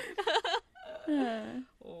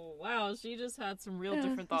 Oh, wow. She just had some real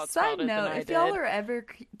different thoughts about it than I did. Side note, if y'all are ever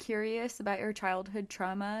curious about your childhood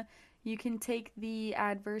trauma, you can take the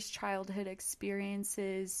Adverse Childhood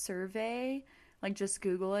Experiences survey. Like, just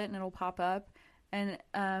Google it and it'll pop up. And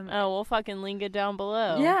we'll fucking link it down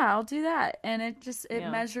below. Yeah, I'll do that. And it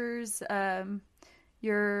measures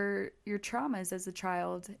your traumas as a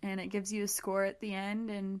child, and it gives you a score at the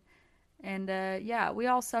end. And yeah, we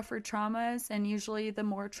all suffer traumas, and usually the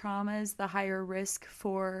more traumas, the higher risk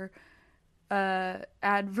for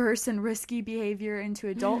adverse and risky behavior into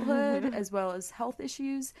adulthood, as well as health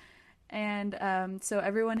issues. And so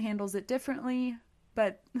everyone handles it differently,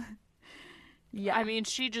 but yeah. I mean,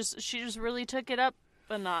 she just really took it up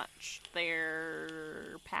a notch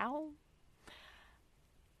there, pal.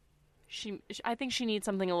 I think she needs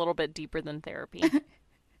something a little bit deeper than therapy.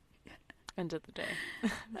 End of the day.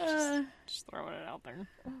 Just throwing it out there.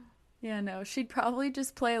 Yeah, no, she'd probably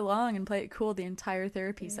just play along and play it cool the entire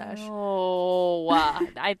therapy sesh. Oh,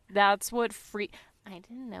 that's what I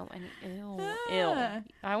didn't know any. Ew.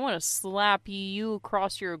 I want to slap you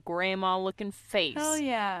across your grandma-looking face. Hell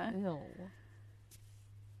yeah. Ew.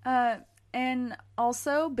 And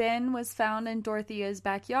also, Ben was found in Dorothea's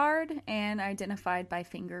backyard and identified by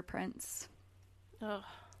fingerprints. Ugh.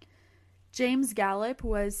 James Gallup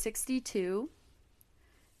was 62.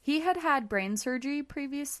 He had had brain surgery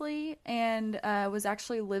previously and was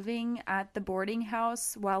actually living at the boarding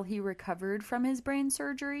house while he recovered from his brain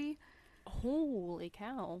surgery. Holy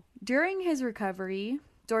cow. During his recovery,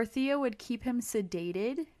 Dorothea would keep him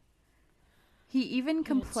sedated. He even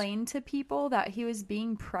complained to people that he was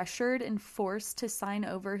being pressured and forced to sign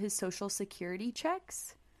over his Social Security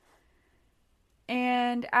checks.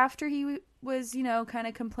 And after he was, kind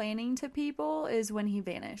of complaining to people is when he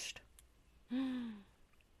vanished.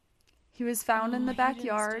 He was found in the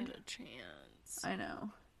backyard. He didn't stand a chance. I know.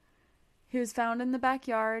 He was found in the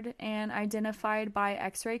backyard and identified by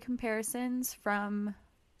x-ray comparisons from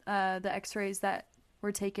the x-rays that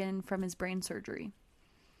were taken from his brain surgery.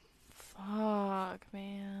 Fuck,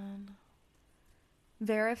 man.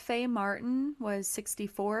 Vera Faye Martin was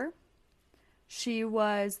 64. She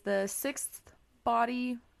was the 6th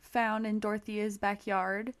body found in Dorothea's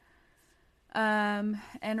backyard. And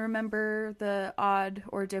remember, the odd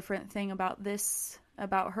or different thing about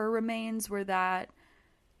her remains were that...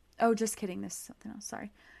 Oh, just kidding. This is something else.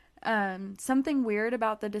 Sorry. Something weird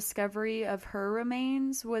about the discovery of her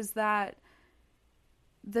remains was that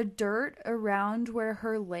the dirt around where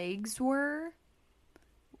her legs were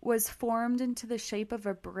was formed into the shape of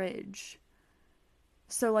a bridge.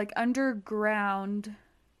 So, like, underground,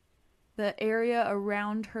 the area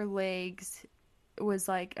around her legs was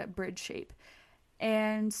like a bridge shape.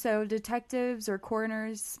 And so detectives or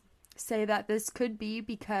coroners say that this could be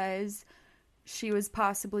because she was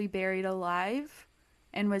possibly buried alive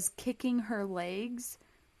and was kicking her legs,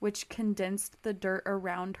 which condensed the dirt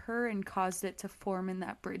around her and caused it to form in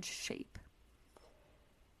that bridge shape.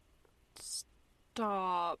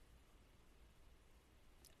 Stop.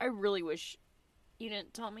 I really wish you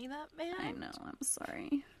didn't tell me that, man. I know, I'm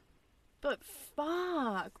sorry. But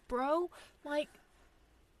fuck, bro. Like,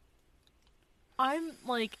 I'm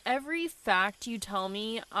like, every fact you tell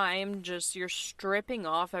me, you're stripping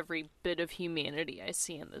off every bit of humanity I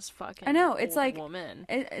see in this fucking I know, it's old like woman.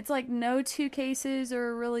 It's like no two cases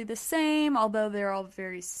are really the same, although they're all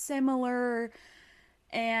very similar.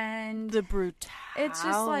 And The brutality. it's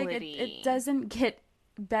just like it doesn't get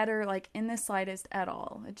better, like, in the slightest at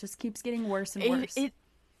all. It just keeps getting worse and worse. It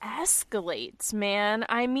escalates, man.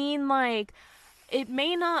 I mean, like, it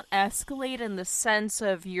may not escalate in the sense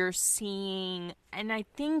of you're seeing, and I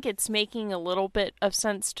think it's making a little bit of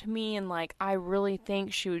sense to me, and, like, I really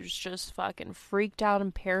think she was just fucking freaked out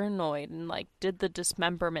and paranoid and, like, did the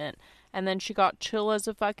dismemberment, and then she got chill as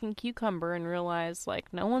a fucking cucumber and realized,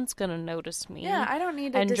 like, no one's gonna notice me. Yeah, I don't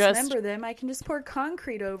need to dismember them. I can just pour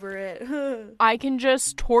concrete over it. I can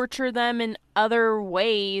just torture them in other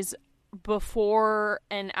ways before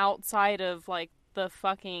and outside of, like, the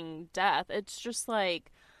fucking death. It's just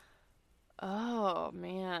like, oh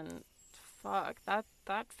man, fuck, that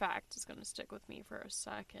fact is gonna stick with me for a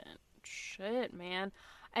second. Shit, man.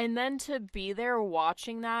 And then to be there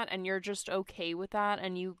watching that and you're just okay with that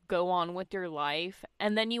and you go on with your life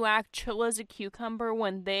and then you act chill as a cucumber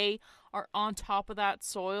when they are on top of that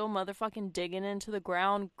soil motherfucking digging into the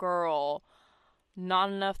ground, girl. Not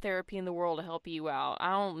enough therapy in the world to help you out.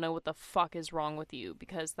 I don't know what the fuck is wrong with you,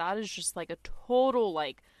 because that is just like a total,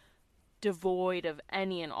 like, devoid of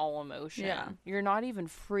any and all emotion. Yeah. You're not even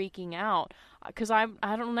freaking out. Because I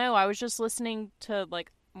don't know, I was just listening to,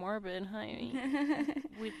 like, Morbid. Hi.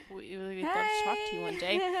 We'd love to talk to you one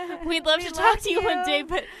day. We'd love to talk to you one day,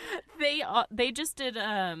 but they just did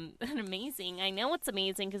an amazing, I know it's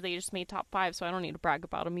amazing because they just made top 5, so I don't need to brag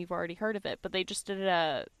about them. You've already heard of it, but they just did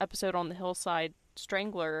a episode on the Hillside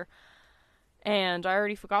Strangler, and I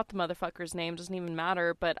already forgot the motherfucker's name, doesn't even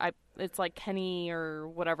matter, but it's like Kenny or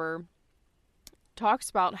whatever, talks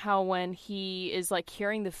about how when he is, like,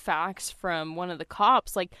 hearing the facts from one of the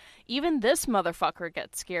cops, like, even this motherfucker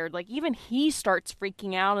gets scared. Like, even he starts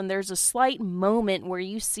freaking out, and there's a slight moment where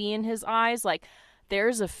you see in his eyes, like,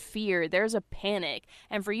 there's a fear, there's a panic.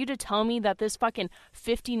 And for you to tell me that this fucking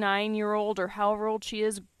 59-year-old or however old she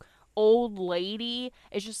is, old lady,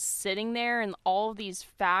 is just sitting there and all of these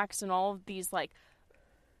facts and all of these, like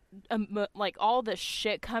all the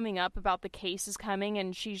shit coming up about the cases coming,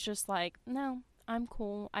 and she's just like, no, I'm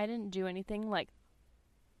cool, I didn't do anything. Like,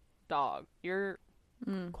 dog, you're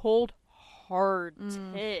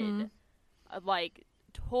cold-hearted. Like,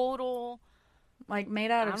 total, like,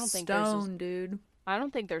 made out of stone, dude. I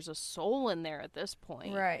don't think there's a soul in there at this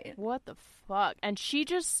point. Right. What the fuck? And she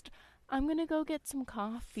just, I'm gonna go get some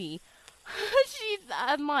coffee.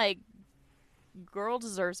 I'm like, girl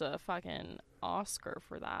deserves a fucking Oscar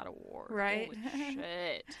for that award. Right. Holy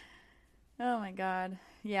shit. Oh my god.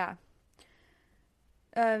 Yeah.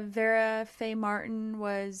 Vera Faye Martin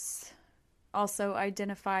was also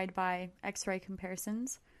identified by X-ray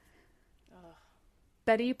comparisons. Ugh.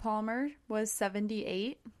 Betty Palmer was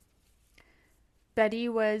 78. Betty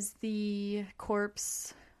was the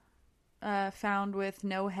corpse found with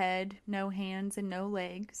no head, no hands, and no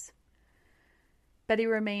legs. Betty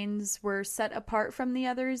remains were set apart from the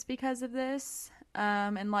others because of this.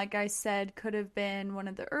 And like I said, could have been one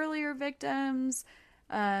of the earlier victims.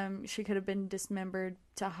 She could have been dismembered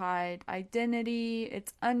to hide identity.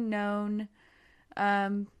 It's unknown.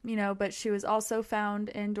 But she was also found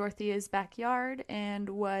in Dorothea's backyard and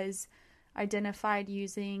was identified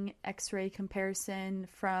using X-ray comparison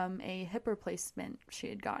from a hip replacement she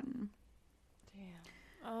had gotten. Damn.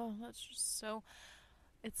 Oh, that's just so...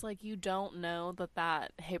 It's like you don't know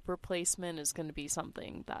that hip replacement is going to be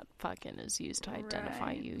something that fucking is used to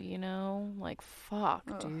identify you, you know? Like,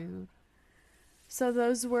 fuck, dude. So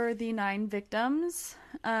those were the 9 victims.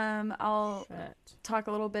 I'll talk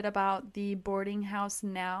a little bit about the boarding house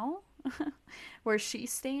now, where she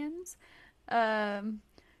stands.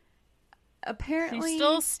 Apparently... She's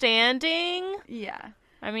still standing? Yeah.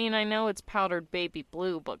 I mean, I know it's powdered baby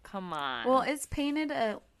blue, but come on. Well, it's painted,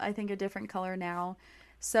 I think, a different color now.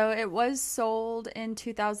 So it was sold in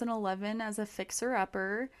 2011 as a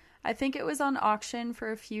fixer-upper. I think it was on auction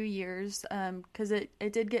for a few years because it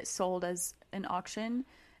did get sold as an auction.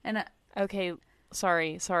 And Okay,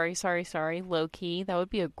 sorry. Low key, that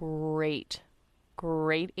would be a great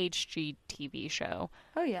HGTV show.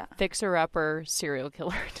 oh yeah. Fixer Upper Serial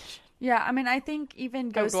Killer Edition. Yeah, I mean, I think even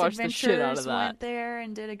Ghost watch the shit out of Adventures that. went there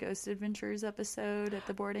and did a Ghost Adventures episode at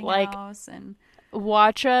the boarding Like, house. And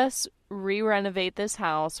watch us re-renovate this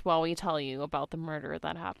house while we tell you about the murder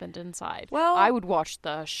that happened inside. Well- I would watch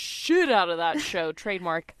the shit out of that show.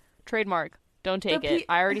 Trademark. Don't take it.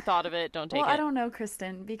 I already thought of it. Don't take well, it. I don't know,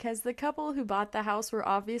 Kristen, because the couple who bought the house were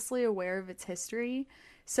obviously aware of its history.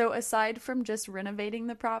 So aside from just renovating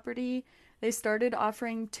the property, they started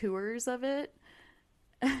offering tours of it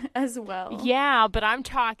as well. Yeah, but I'm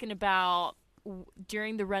talking about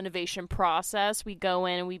during the renovation process, we go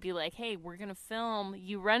in and we'd be like, hey, we're going to film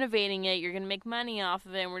you renovating it. You're going to make money off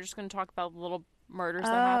of it. And we're just going to talk about the little murders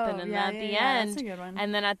that happened. And then at the end, that's a good one.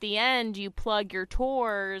 and then at the end, you plug your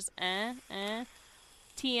tours. TM,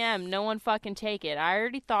 no one fucking take it. I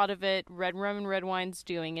already thought of it. Red Rum and Red Wine's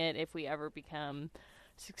doing it if we ever become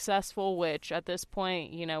successful, which at this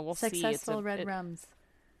point, we'll see. Successful red rums.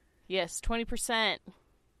 Yes, 20%.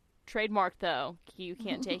 Trademark, though. You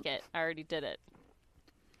can't take it. I already did it.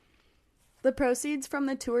 The proceeds from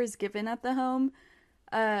the tours given at the home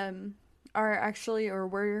are actually, or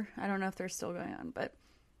were, I don't know if they're still going on, but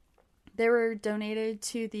they were donated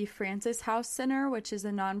to the Francis House Center, which is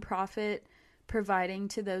a nonprofit providing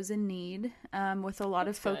to those in need, with a lot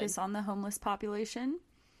of focus on the homeless population.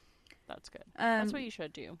 That's good. That's what you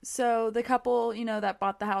should do. So the couple, that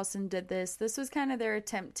bought the house and did this was kind of their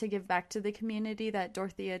attempt to give back to the community that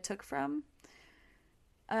Dorothea took from.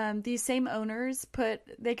 These same owners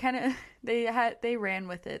they ran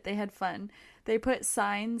with it. They had fun. They put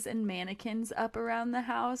signs and mannequins up around the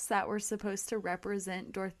house that were supposed to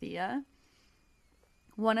represent Dorothea.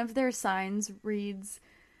 One of their signs reads,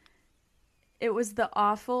 "It was the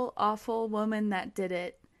awful, awful woman that did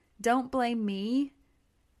it. Don't blame me.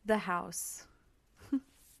 The house."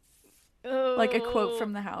 Like a quote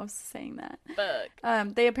from the house saying that. Fuck.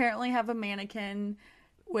 They apparently have a mannequin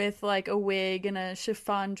with like a wig and a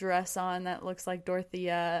chiffon dress on that looks like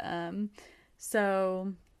Dorothea.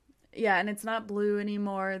 So yeah, and it's not blue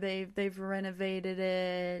anymore. They've renovated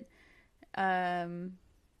it.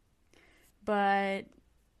 But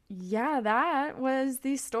yeah, that was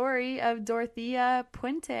the story of Dorothea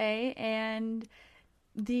Puente and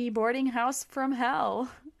the boarding house from hell.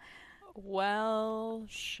 Well,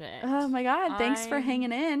 shit. Oh my god, thanks for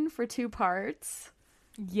hanging in for 2 parts.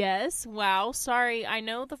 Yes, wow, sorry. I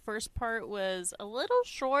know the first part was a little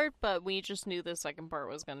short, but we just knew the second part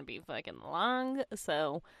was going to be fucking long,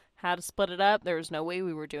 so had to split it up. There was no way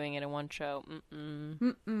we were doing it in one show.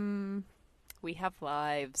 We have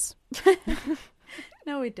lives.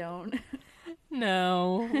 No, we don't.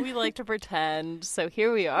 No, we like to pretend, so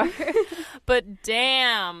here we are. But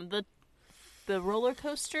damn, the roller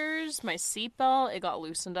coasters, my seatbelt, it got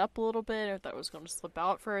loosened up a little bit. I thought it was going to slip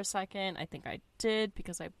out for a second. I think I did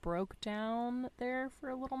because I broke down there for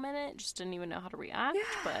a little minute. Just didn't even know how to react,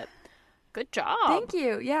 but good job. Thank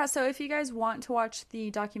you. Yeah, so if you guys want to watch the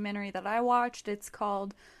documentary that I watched, it's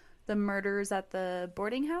called The Murders at the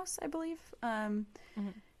Boarding House, I believe. And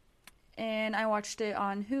I watched it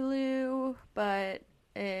on Hulu, but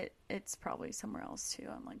it's probably somewhere else too,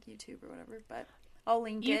 on like YouTube or whatever, but I'll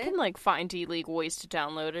link it. You can find illegal ways to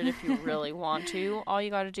download it if you really want to. All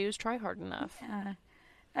you got to do is try hard enough. Yeah.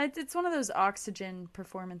 It's one of those Oxygen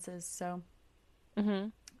performances, so.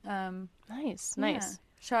 Nice. Yeah.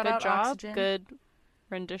 Shout Good out job. Oxygen. Good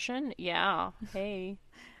rendition. Yeah. Hey.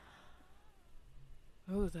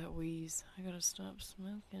 Oh, that wheeze. I gotta stop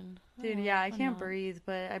smoking. Dude, yeah, I can't breathe,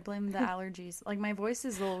 but I blame the allergies. Like, my voice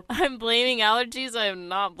is a little... I'm blaming allergies. I am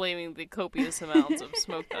not blaming the copious amounts of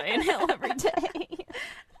smoke that I inhale every day.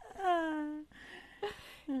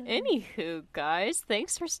 Anywho, guys,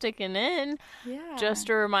 thanks for sticking in. Yeah. Just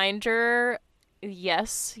a reminder,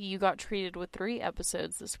 yes, you got treated with 3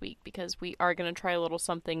 episodes this week because we are going to try a little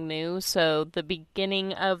something new. So the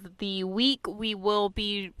beginning of the week, we will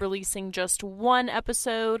be releasing just 1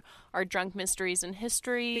 episode, our Drunk Mysteries and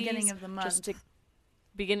Histories. Beginning of the month. Just to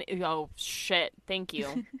oh, shit. Thank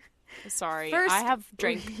you. Sorry. First I have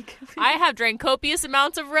drank week. I have drank copious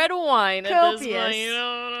amounts of red wine at this point. You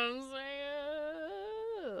know what I'm saying?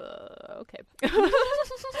 Okay.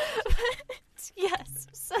 Yes.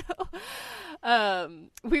 So,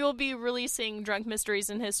 we will be releasing Drunk Mysteries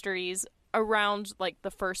and Histories around like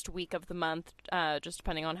the first week of the month, just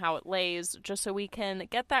depending on how it lays, just so we can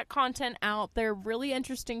get that content out. They're really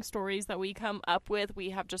interesting stories that we come up with.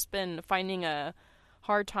 We have just been finding a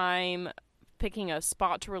hard time picking a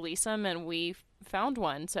spot to release them, and we found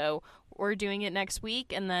one. So we're doing it next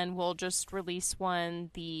week, and then we'll just release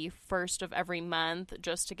one the first of every month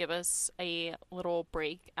just to give us a little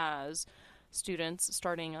break as students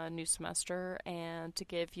starting a new semester, and to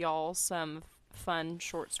give y'all some fun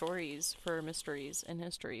short stories for mysteries and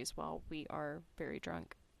histories while we are very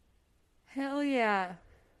drunk. Hell yeah.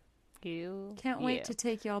 Can't wait Yeah. to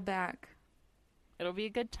take y'all back. It'll be a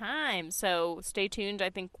good time. So stay tuned. I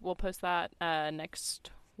think we'll post that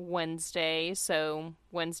next Wednesday. So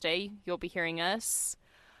Wednesday, you'll be hearing us.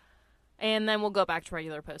 And then we'll go back to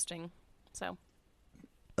regular posting. So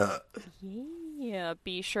yeah,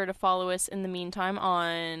 be sure to follow us in the meantime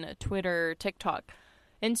on Twitter, TikTok,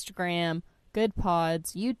 Instagram, Good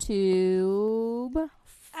Pods, YouTube.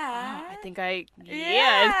 I think I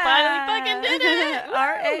finally fucking did it.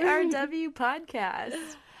 RARW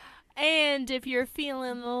podcast. And if you're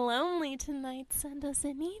feeling lonely tonight, send us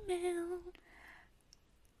an email.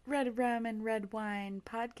 Red Rum and Red Wine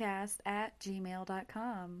podcast at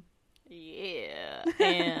gmail.com. Yeah.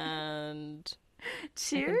 And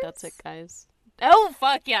Cheers. I think that's it, guys. Oh,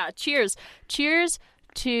 fuck yeah. Cheers. Cheers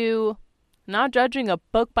to not judging a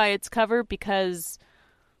book by its cover, because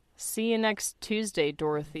see you next Tuesday,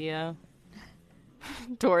 Dorothea.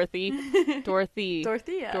 Dorothy. Dorothea.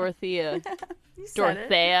 Dorothea. You said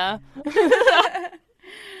Dorothea.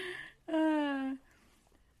 it.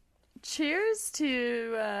 Cheers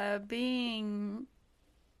to being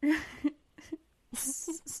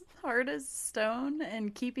hard as stone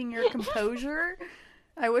and keeping your composure.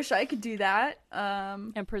 I wish I could do that.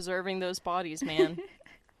 And preserving those bodies, man.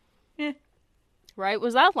 Right?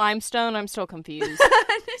 Was that limestone? I'm still confused.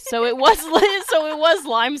 So it was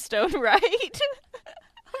limestone, right?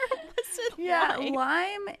 Or was it Yeah, lime?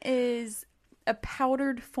 lime is a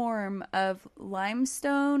powdered form of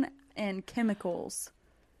limestone and chemicals.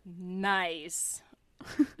 Nice.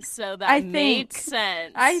 So that I made think.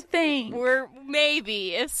 sense. I think. We're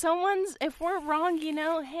maybe if we're wrong,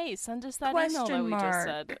 hey, send us that email that we just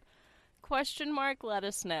said. Question mark, let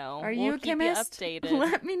us know. Are We'll you a keep chemist? You updated.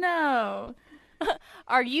 Let me know.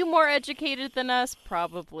 Are you more educated than us?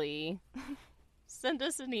 Probably. Send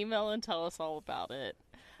us an email and tell us all about it.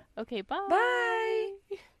 Okay, bye.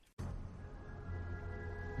 Bye.